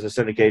is a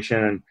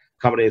syndication and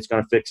company that's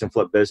going to fix and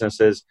flip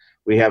businesses.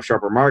 We have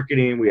Sharper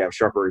Marketing, we have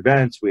Sharper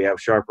Events, we have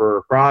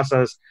Sharper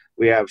Process,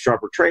 we have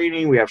Sharper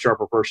Training, we have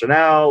Sharper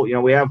Personnel.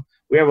 We have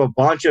a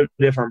bunch of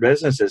different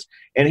businesses.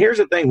 And here's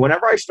the thing: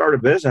 whenever I start a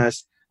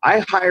business, I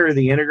hire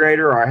the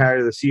integrator or I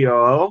hire the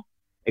COO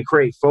and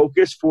create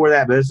focus for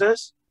that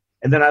business,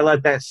 and then I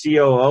let that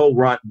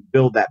COO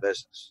build that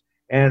business.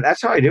 And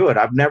that's how I do it.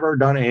 I've never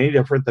done it any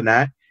different than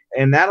that.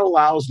 And that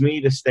allows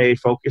me to stay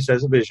focused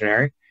as a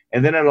visionary.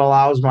 And then it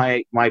allows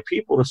my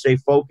people to stay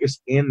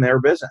focused in their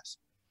business.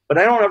 But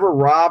I don't ever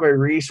rob a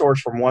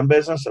resource from one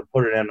business and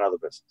put it in another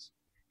business.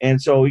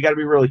 And so you got to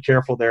be really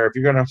careful there. If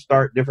you're going to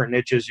start different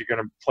niches, you're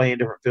going to play in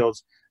different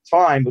fields, it's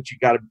fine, but you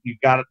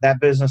got that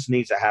business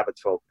needs to have its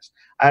focus.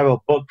 I have a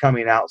book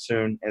coming out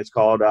soon, and it's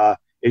called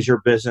Is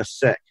Your Business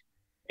Sick?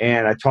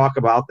 And I talk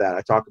about that.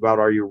 I talk about,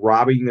 are you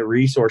robbing the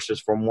resources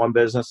from one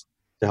business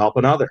to help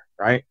another,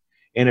 right?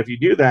 And if you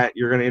do that,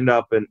 you're going to end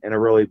up in a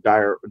really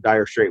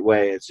dire straight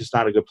way. It's just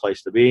not a good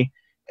place to be,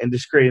 and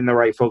just creating the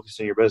right focus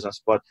in your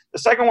business. But the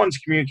second one is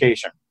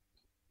communication.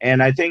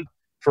 And I think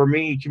for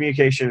me,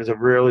 communication is a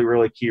really,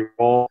 really key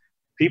role.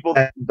 People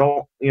that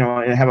don't,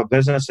 have a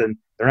business and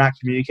they're not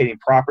communicating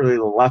properly,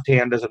 the left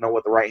hand doesn't know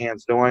what the right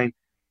hand's doing,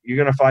 you're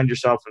going to find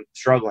yourself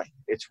struggling.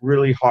 It's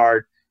really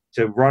hard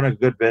to run a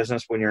good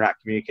business when you're not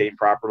communicating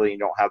properly and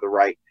you don't have the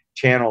right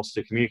channels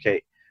to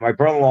communicate. My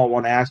brother-in-law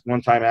one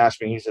time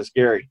asked me, he says,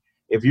 Gary,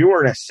 if you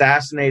were an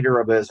assassinator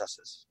of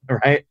businesses,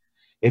 right?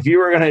 If you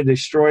were going to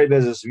destroy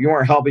business, if you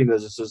weren't helping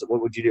businesses,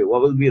 what would you do?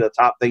 What would be the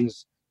top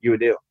things you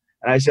would do?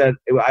 And I said,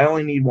 I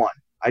only need one.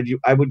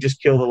 I would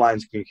just kill the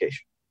lines of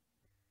communication.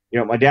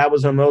 My dad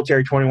was in the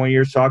military 21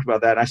 years, talked about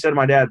that. And I said to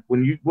my dad,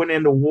 when you went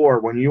into war,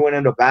 when you went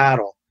into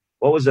battle,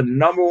 what was the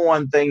number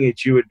one thing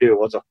that you would do?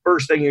 What's the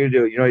first thing you would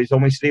do? He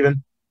told me,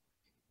 Stephen,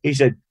 he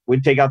said,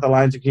 we'd take out the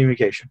lines of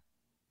communication.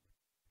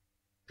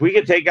 If we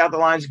could take out the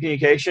lines of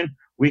communication,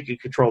 we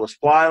could control the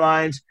supply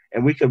lines,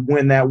 and we could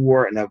win that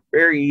war in a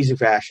very easy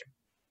fashion.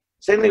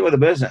 Same thing with a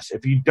business.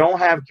 If you don't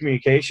have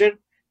communication,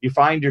 you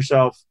find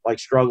yourself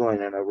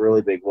struggling in a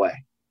really big way.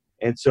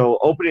 And so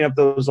opening up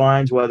those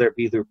lines, whether it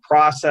be through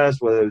process,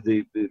 whether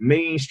the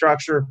meeting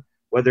structure,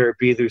 whether it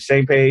be through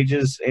same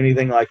pages,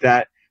 anything like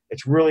that.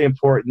 It's really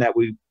important that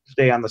we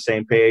stay on the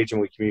same page and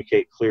we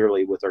communicate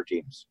clearly with our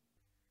teams.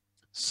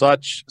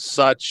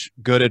 Such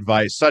good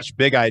advice, such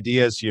big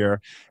ideas here.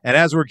 And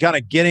as we're kind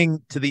of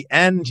getting to the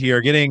end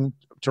here, getting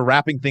to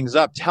wrapping things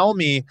up, tell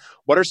me,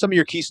 what are some of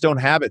your keystone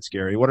habits,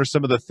 Gary? What are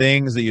some of the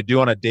things that you do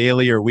on a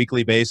daily or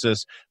weekly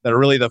basis that are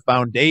really the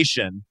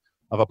foundation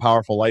of a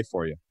powerful life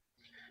for you?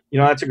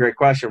 That's a great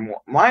question.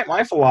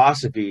 My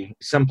philosophy,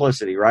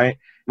 simplicity, right?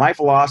 My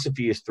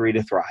philosophy is 3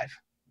 to thrive.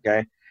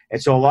 Okay.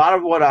 And so a lot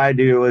of what I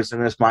do is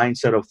in this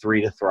mindset of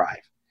 3 to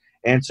thrive.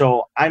 And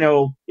so I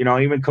know,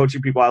 even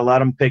coaching people, I let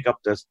them pick up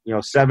this,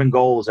 7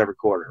 goals every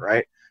quarter,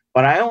 right?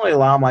 But I only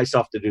allow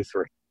myself to do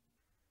 3.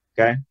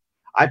 Okay.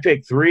 I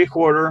pick 3 a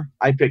quarter.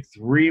 I pick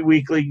 3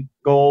 weekly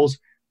goals,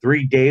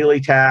 3 daily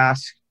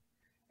tasks.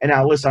 And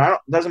now listen,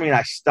 doesn't mean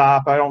I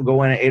stop. I don't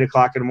go in at 8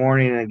 o'clock in the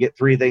morning and get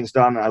 3 things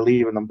done and I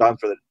leave and I'm done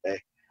for the day.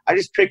 I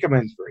just pick them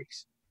in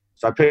 3s.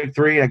 So I pick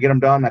 3 and I get them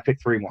done and I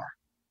pick 3 more.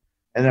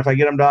 And if I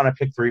get them done, I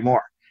pick 3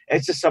 more.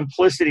 It's a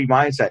simplicity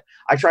mindset.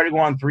 I try to go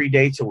on 3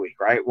 dates a week,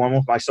 right? One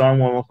with my son,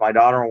 one with my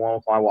daughter, and one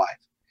with my wife.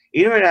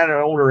 Even at an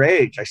older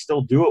age, I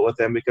still do it with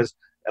them because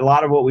a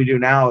lot of what we do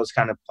now is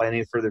kind of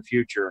planning for the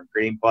future and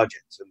creating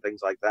budgets and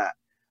things like that.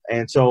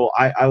 And so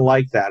I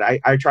like that.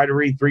 I try to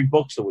read 3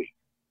 books a week,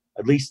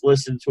 at least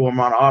listen to them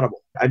on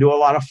Audible. I do a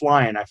lot of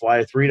flying. I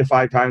fly 3 to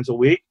 5 times a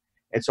week.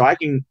 And so I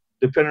can,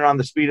 depending on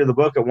the speed of the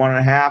book at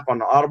 1.5 on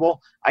the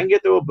Audible, I can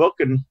get through a book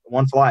in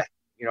one flight.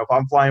 If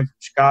I'm flying from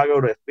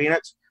Chicago to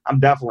Phoenix, I'm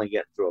definitely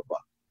getting through a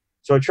book.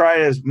 So I try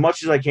as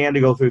much as I can to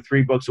go through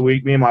 3 books a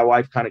week. Me and my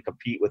wife kind of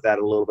compete with that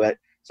a little bit.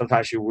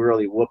 Sometimes she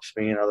really whoops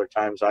me, and other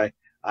times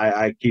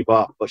I keep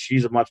up. But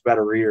she's a much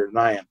better reader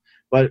than I am.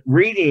 But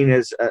reading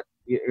is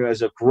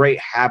a great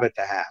habit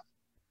to have.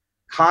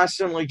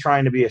 Constantly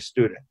trying to be a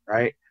student,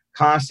 right?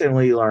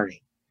 Constantly learning.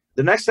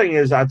 The next thing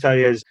is, I'll tell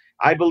you, is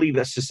I believe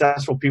that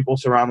successful people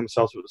surround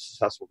themselves with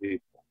successful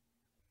people.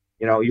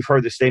 You've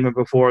heard the statement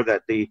before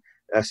that the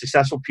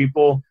successful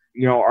people,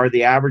 are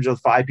the average of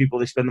the 5 people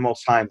they spend the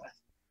most time with.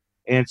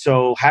 And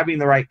so having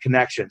the right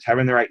connections,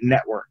 having the right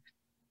network,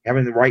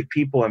 having the right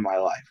people in my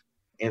life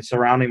and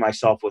surrounding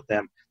myself with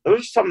them, those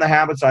are some of the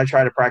habits I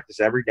try to practice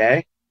every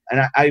day.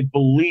 And I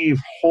believe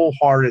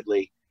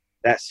wholeheartedly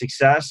that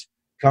success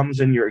comes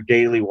in your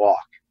daily walk.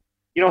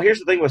 Here's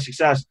the thing with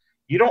success.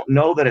 You don't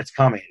know that it's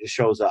coming. It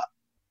shows up.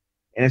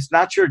 And it's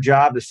not your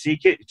job to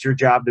seek it. It's your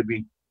job to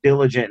be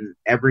diligent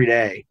every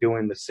day,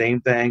 doing the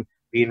same thing,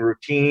 being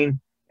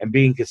routine, and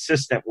being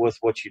consistent with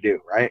what you do,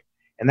 right?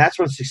 And that's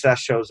when success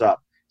shows up.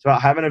 It's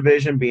about having a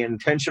vision, being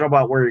intentional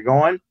about where you're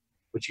going,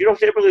 but you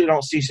typically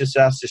don't see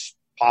success just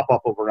pop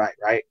up overnight,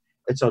 right?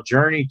 It's a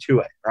journey to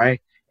it, right?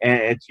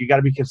 And you got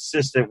to be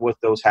consistent with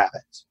those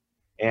habits.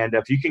 And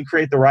if you can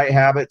create the right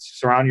habits,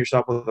 surround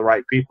yourself with the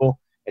right people,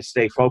 and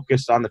stay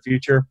focused on the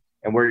future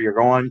and where you're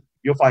going,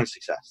 you'll find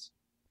success.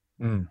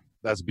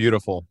 That's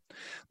beautiful.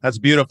 That's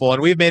beautiful.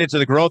 And we've made it to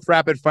the growth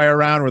rapid fire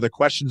round where the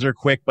questions are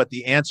quick, but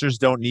the answers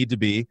don't need to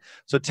be.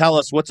 So tell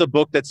us, what's a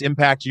book that's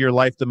impacted your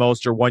life the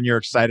most or one you're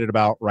excited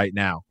about right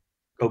now?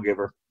 Go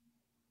Giver.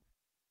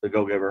 The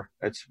Go Giver.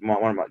 It's my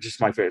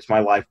favorite. It's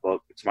my life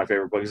book. It's my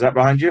favorite book. Is that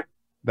behind you?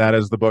 That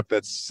is the book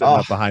that's sitting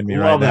up behind me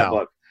right now. Love that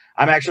book.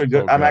 I'm actually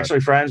good. I'm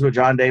actually friends with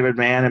John David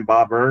Mann and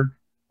Bob Berg.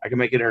 I can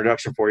make an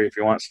introduction for you if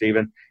you want,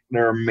 Stephen.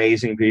 They're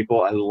amazing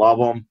people. I love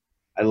them.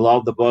 I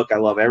love the book. I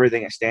love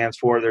everything it stands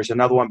for. There's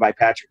another one by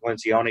Patrick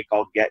Lencioni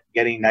called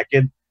Getting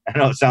Naked. I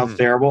know it sounds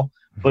terrible,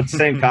 but it's the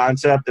same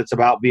concept. It's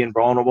about being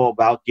vulnerable,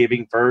 about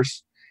giving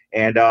first.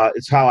 And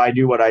it's how I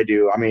do what I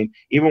do. I mean,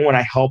 even when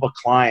I help a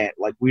client,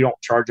 like we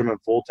don't charge them in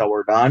full till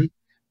we're done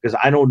because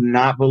I do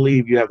not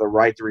believe you have the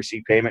right to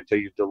receive payment till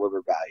you've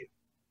delivered value.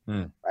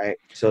 Right.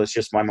 So it's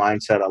just my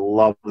mindset. I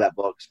love that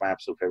book. It's my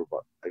absolute favorite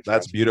book.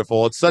 That's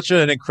beautiful. It's such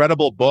an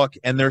incredible book.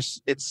 And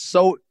it's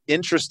so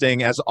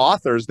interesting as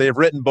authors. They've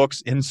written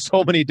books in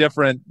so many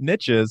different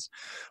niches.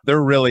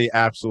 They're really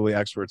absolutely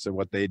experts at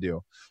what they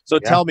do. So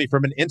tell me,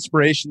 from an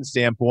inspiration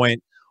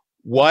standpoint,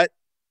 what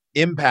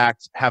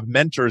impact have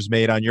mentors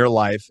made on your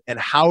life? And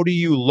how do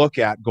you look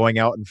at going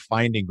out and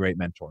finding great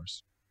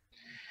mentors?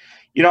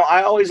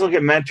 I always look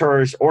at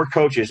mentors or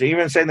coaches.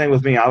 Even the same thing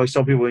with me. I always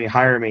tell people when you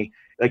hire me,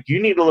 like,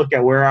 you need to look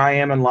at where I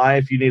am in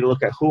life. You need to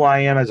look at who I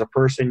am as a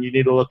person. You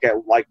need to look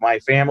at like my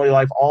family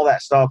life, all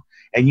that stuff.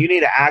 And you need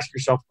to ask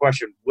yourself the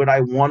question, would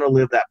I want to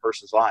live that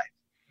person's life?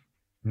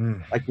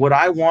 Like, would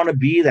I want to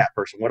be that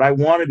person? Would I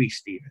want to be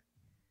Steven?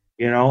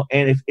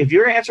 And if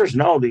your answer is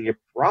no, then you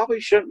probably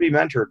shouldn't be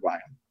mentored by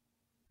them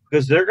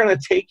because they're going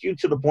to take you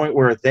to the point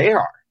where they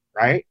are,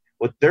 right?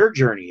 What their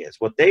journey is,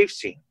 what they've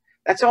seen.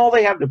 That's all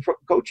they have to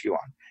coach you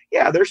on.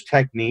 Yeah, there's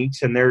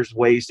techniques and there's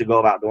ways to go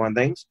about doing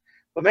things.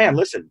 But man,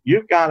 listen,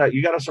 you gotta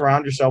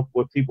surround yourself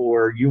with people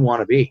where you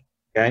want to be.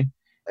 Okay.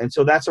 And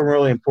so that's a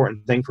really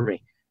important thing for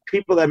me.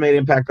 People that made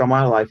impact on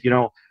my life.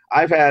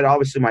 I've had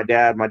obviously my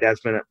dad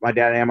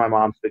and my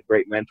mom's been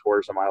great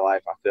mentors in my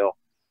life, I feel.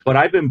 But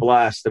I've been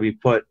blessed to be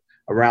put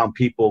around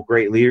people,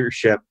 great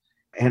leadership.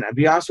 And to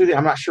be honest with you,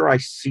 I'm not sure I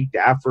seeked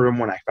after them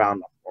when I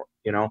found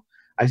them.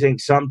 I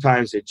think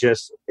sometimes it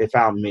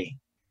found me.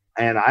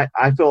 And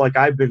I feel like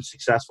I've been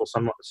successful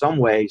some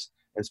ways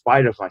in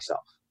spite of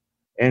myself.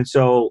 And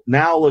so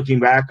now looking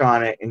back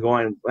on it and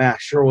going, I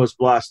sure was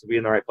blessed to be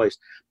in the right place.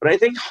 But I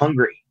think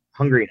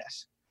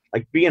hungriness,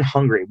 like being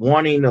hungry,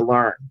 wanting to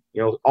learn,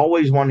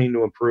 always wanting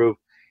to improve.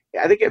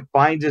 I think it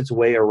finds its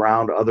way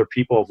around other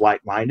people of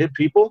like-minded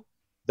people.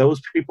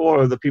 Those people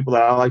are the people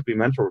that I like to be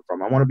mentored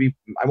from. I want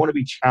to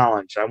be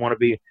challenged. I want to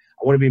be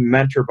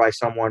mentored by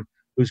someone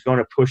who's going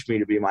to push me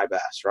to be my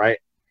best, right?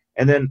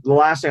 And then the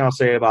last thing I'll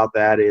say about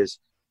that is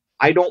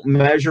I don't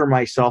measure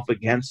myself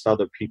against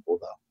other people,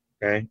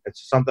 though, okay?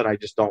 It's something I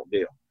just don't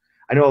do.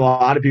 I know a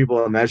lot of people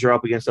that measure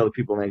up against other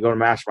people, and they go to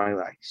mastermind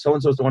like,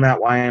 so-and-so's doing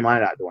that, why am I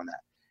not doing that?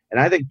 And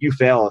I think you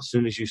fail as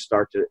soon as you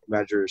start to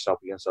measure yourself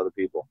against other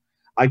people.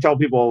 I tell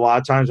people a lot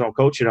of times when I'm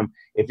coaching them,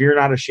 if you're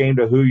not ashamed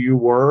of who you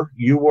were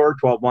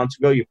 12 months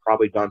ago, you've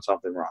probably done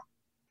something wrong.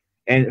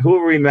 And who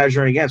are we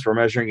measuring against? We're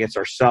measuring against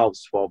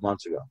ourselves 12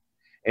 months ago.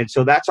 And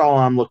so that's all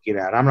I'm looking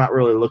at. I'm not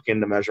really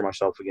looking to measure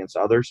myself against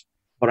others,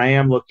 but I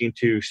am looking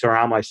to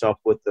surround myself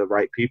with the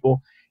right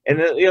people. And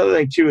the other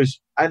thing, too,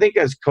 is I think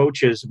as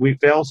coaches, we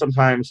fail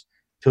sometimes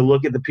to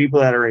look at the people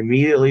that are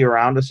immediately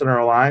around us in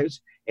our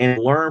lives and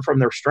learn from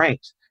their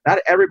strengths. Not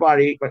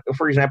everybody,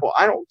 for example,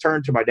 I don't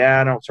turn to my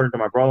dad, I don't turn to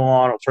my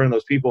brother-in-law, I don't turn to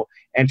those people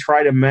and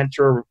try to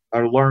mentor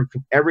or learn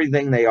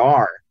everything they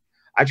are.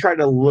 I try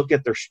to look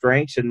at their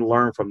strengths and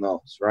learn from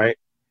those, right?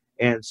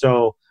 And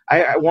so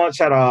I once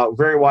had a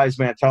very wise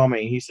man tell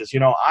me, he says,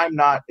 I'm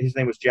not, his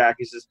name was Jack,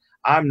 he says,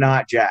 I'm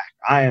not Jack,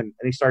 I am, and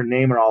he started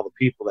naming all the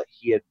people that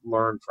he had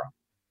learned from.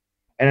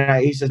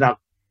 And he says, now,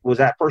 was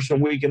that person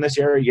weak in this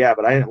area? Yeah,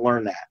 but I didn't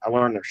learn that. I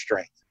learned their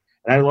strength.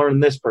 And I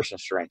learned this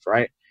person's strength,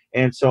 right?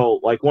 And so,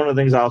 like, one of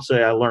the things I'll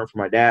say I learned from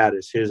my dad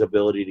is his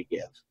ability to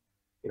give,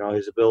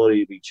 his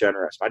ability to be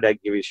generous. My dad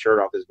could give you his shirt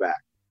off his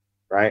back,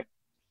 right?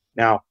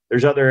 Now,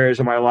 there's other areas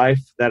of my life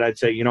that I'd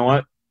say, you know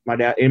what? My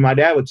dad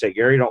would say,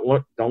 Gary,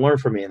 don't learn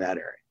from me in that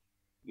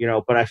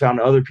area, but I found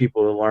other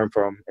people to learn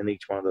from in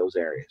each one of those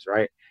areas,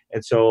 right?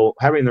 And so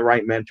having the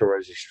right mentor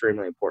is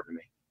extremely important to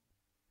me.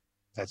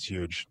 That's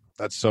huge.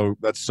 That's so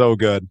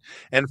good.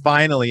 And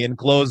finally, in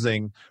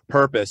closing,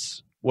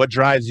 purpose. What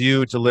drives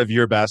you to live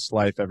your best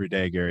life every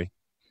day, Gary?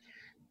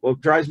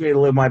 What drives me to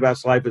live my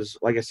best life is,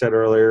 like I said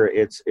earlier,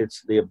 it's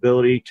the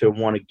ability to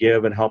want to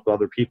give and help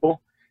other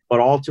people. But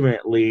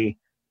ultimately,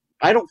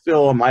 I don't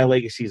feel my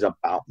legacy is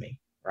about me,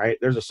 right?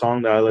 There's a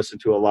song that I listen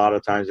to a lot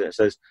of times, and it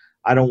says,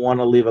 I don't want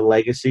to leave a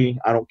legacy.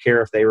 I don't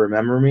care if they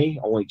remember me,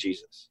 only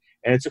Jesus.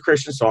 And it's a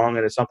Christian song,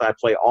 and it's something I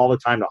play all the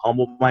time to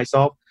humble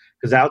myself,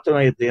 because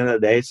ultimately, at the end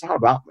of the day, it's not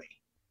about me.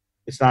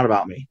 It's not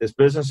about me. This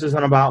business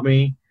isn't about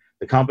me.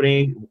 The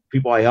company,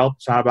 people I help,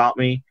 it's not about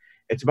me.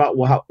 It's about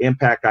what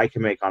impact I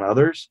can make on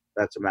others.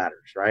 That's what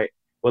matters, right?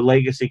 What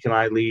legacy can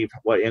I leave?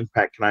 What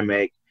impact can I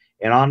make?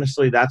 And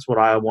honestly, that's what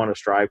I want to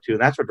strive to.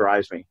 And that's what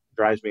drives me. It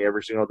drives me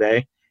every single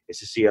day is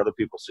to see other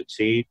people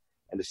succeed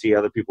and to see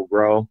other people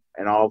grow,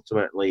 and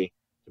ultimately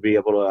to be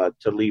able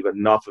to leave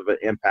enough of an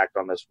impact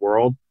on this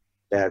world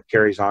that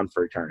carries on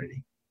for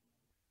eternity.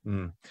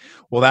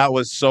 Well, that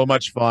was so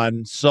much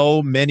fun.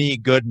 So many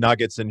good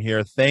nuggets in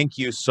here. Thank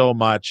you so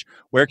much.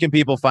 Where can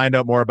people find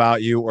out more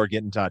about you or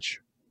get in touch?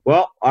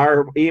 Well,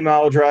 my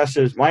email address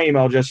is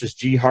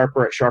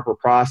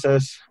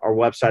gharper@sharperprocess. Our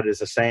website is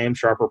the same,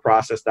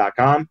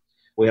 sharperprocess.com.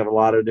 We have a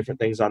lot of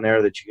different things on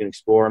there that you can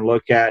explore and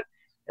look at.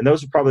 And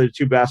those are probably the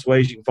two best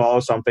ways. You can follow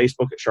us on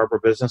Facebook at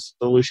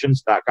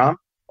sharperbusinesssolutions.com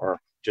or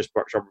just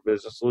Sharper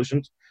Business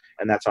Solutions.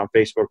 And that's on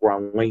Facebook. We're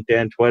on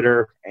LinkedIn,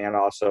 Twitter, and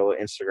also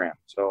Instagram.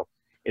 So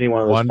any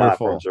one of those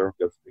platforms are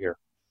good here.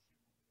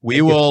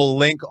 We will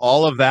link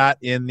all of that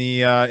in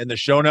the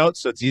show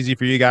notes, so it's easy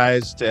for you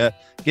guys to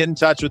get in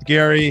touch with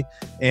Gary.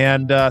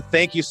 And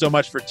thank you so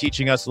much for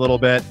teaching us a little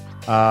bit.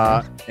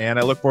 And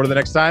I look forward to the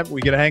next time we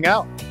get to hang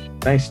out.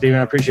 Thanks, Steven.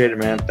 I appreciate it,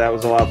 man. That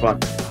was a lot of fun.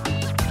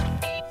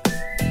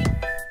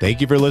 Thank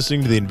you for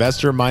listening to the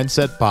Investor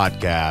Mindset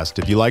Podcast.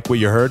 If you like what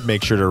you heard,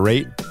 make sure to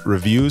rate,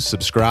 review,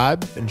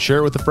 subscribe, and share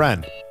it with a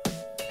friend.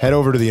 Head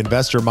over to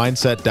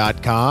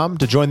theinvestormindset.com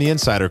to join the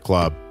Insider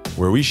Club,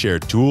 where we share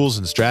tools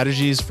and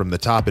strategies from the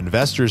top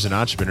investors and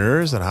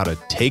entrepreneurs on how to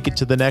take it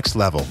to the next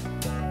level.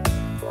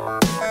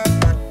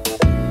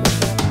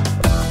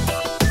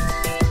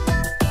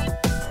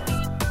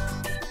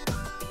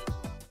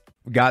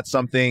 Got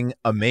something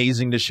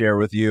amazing to share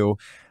with you.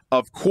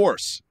 Of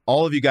course,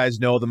 all of you guys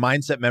know the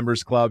Mindset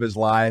Members Club is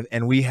live,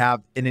 and we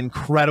have an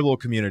incredible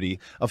community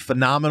of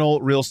phenomenal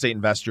real estate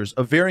investors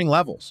of varying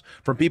levels,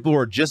 from people who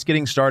are just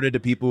getting started to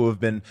people who have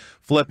been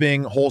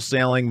flipping,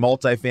 wholesaling,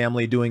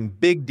 multifamily, doing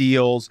big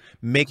deals,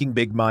 making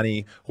big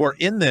money, who are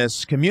in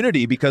this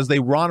community because they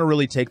want to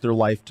really take their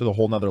life to the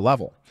whole nother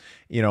level.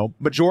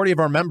 Majority of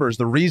our members,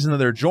 the reason that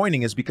they're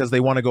joining is because they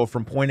want to go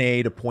from point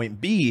A to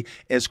point B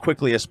as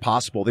quickly as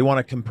possible. They want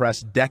to compress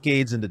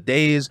decades into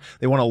days.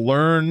 They want to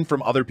learn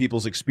from other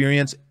people's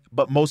experience,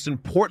 but most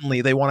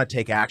importantly, they want to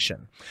take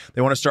action.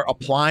 They want to start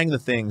applying the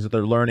things that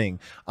they're learning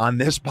on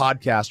this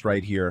podcast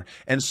right here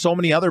and so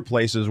many other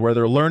places where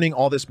they're learning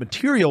all this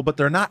material, but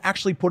they're not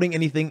actually putting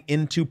anything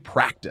into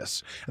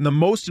practice. And the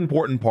most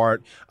important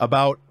part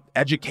about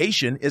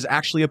education is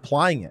actually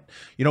applying it.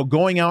 You know,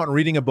 going out and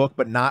reading a book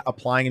but not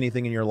applying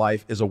anything in your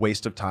life is a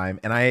waste of time.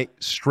 And I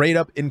straight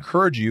up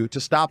encourage you to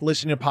stop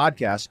listening to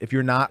podcasts if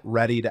you're not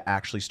ready to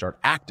actually start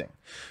acting.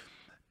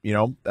 You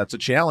know, that's a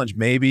challenge.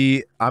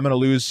 Maybe I'm going to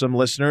lose some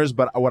listeners,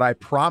 but what I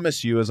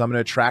promise you is I'm going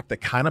to attract the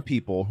kind of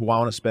people who I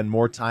want to spend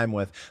more time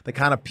with, the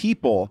kind of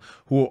people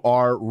who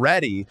are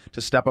ready to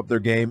step up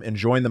their game and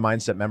join the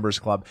Mindset Members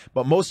Club,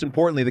 but most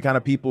importantly, the kind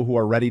of people who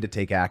are ready to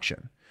take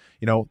action.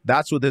 You know,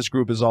 that's what this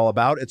group is all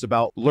about. It's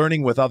about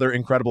learning with other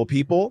incredible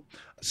people,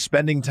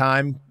 spending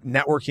time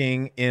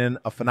networking in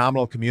a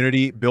phenomenal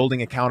community,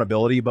 building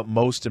accountability, but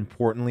most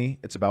importantly,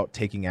 it's about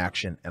taking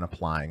action and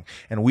applying.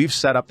 And we've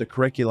set up the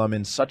curriculum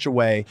in such a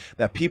way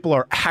that people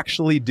are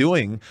actually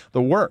doing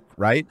the work,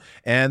 right?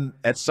 And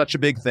it's such a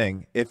big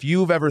thing. If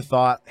you've ever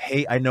thought,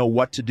 hey, I know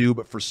what to do,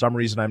 but for some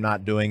reason I'm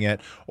not doing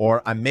it,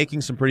 or I'm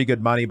making some pretty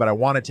good money, but I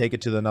want to take it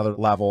to another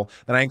level,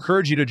 then I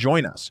encourage you to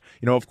join us.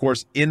 You know, of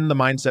course, in the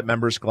Mindset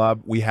Members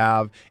Club, we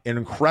have an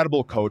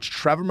incredible coach,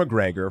 Trevor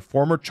McGregor,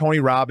 former Tony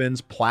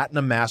Robbins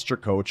Platinum Master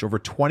Coach, over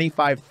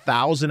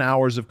 25,000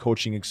 hours of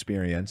coaching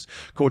experience,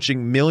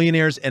 coaching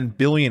millionaires and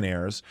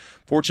billionaires,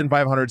 Fortune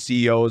 500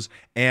 CEOs,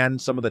 and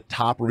some of the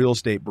top real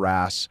estate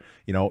brass,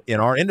 you know, in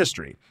our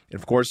industry. And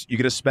of course, you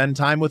get to spend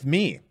time with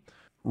me,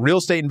 real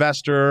estate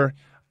investor,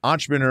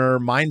 entrepreneur,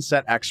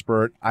 mindset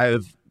expert.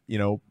 I've, you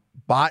know,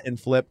 bought and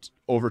flipped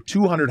over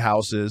 200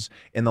 houses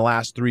in the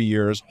last 3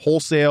 years,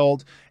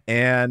 wholesaled,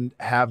 and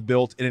have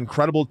built an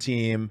incredible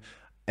team.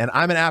 And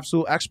I'm an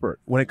absolute expert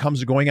when it comes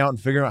to going out and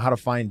figuring out how to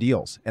find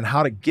deals and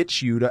how to get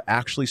you to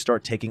actually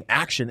start taking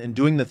action and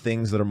doing the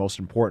things that are most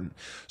important.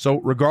 So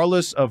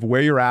regardless of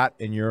where you're at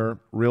in your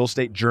real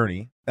estate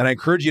journey, and I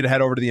encourage you to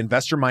head over to the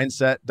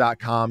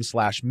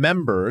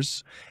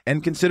investormindset.com/members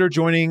and consider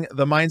joining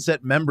the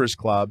Mindset Members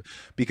Club,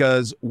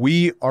 because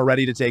we are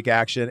ready to take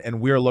action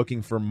and we are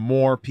looking for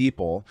more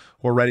people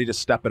who are ready to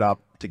step it up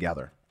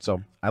together.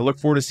 So I look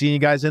forward to seeing you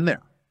guys in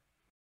there.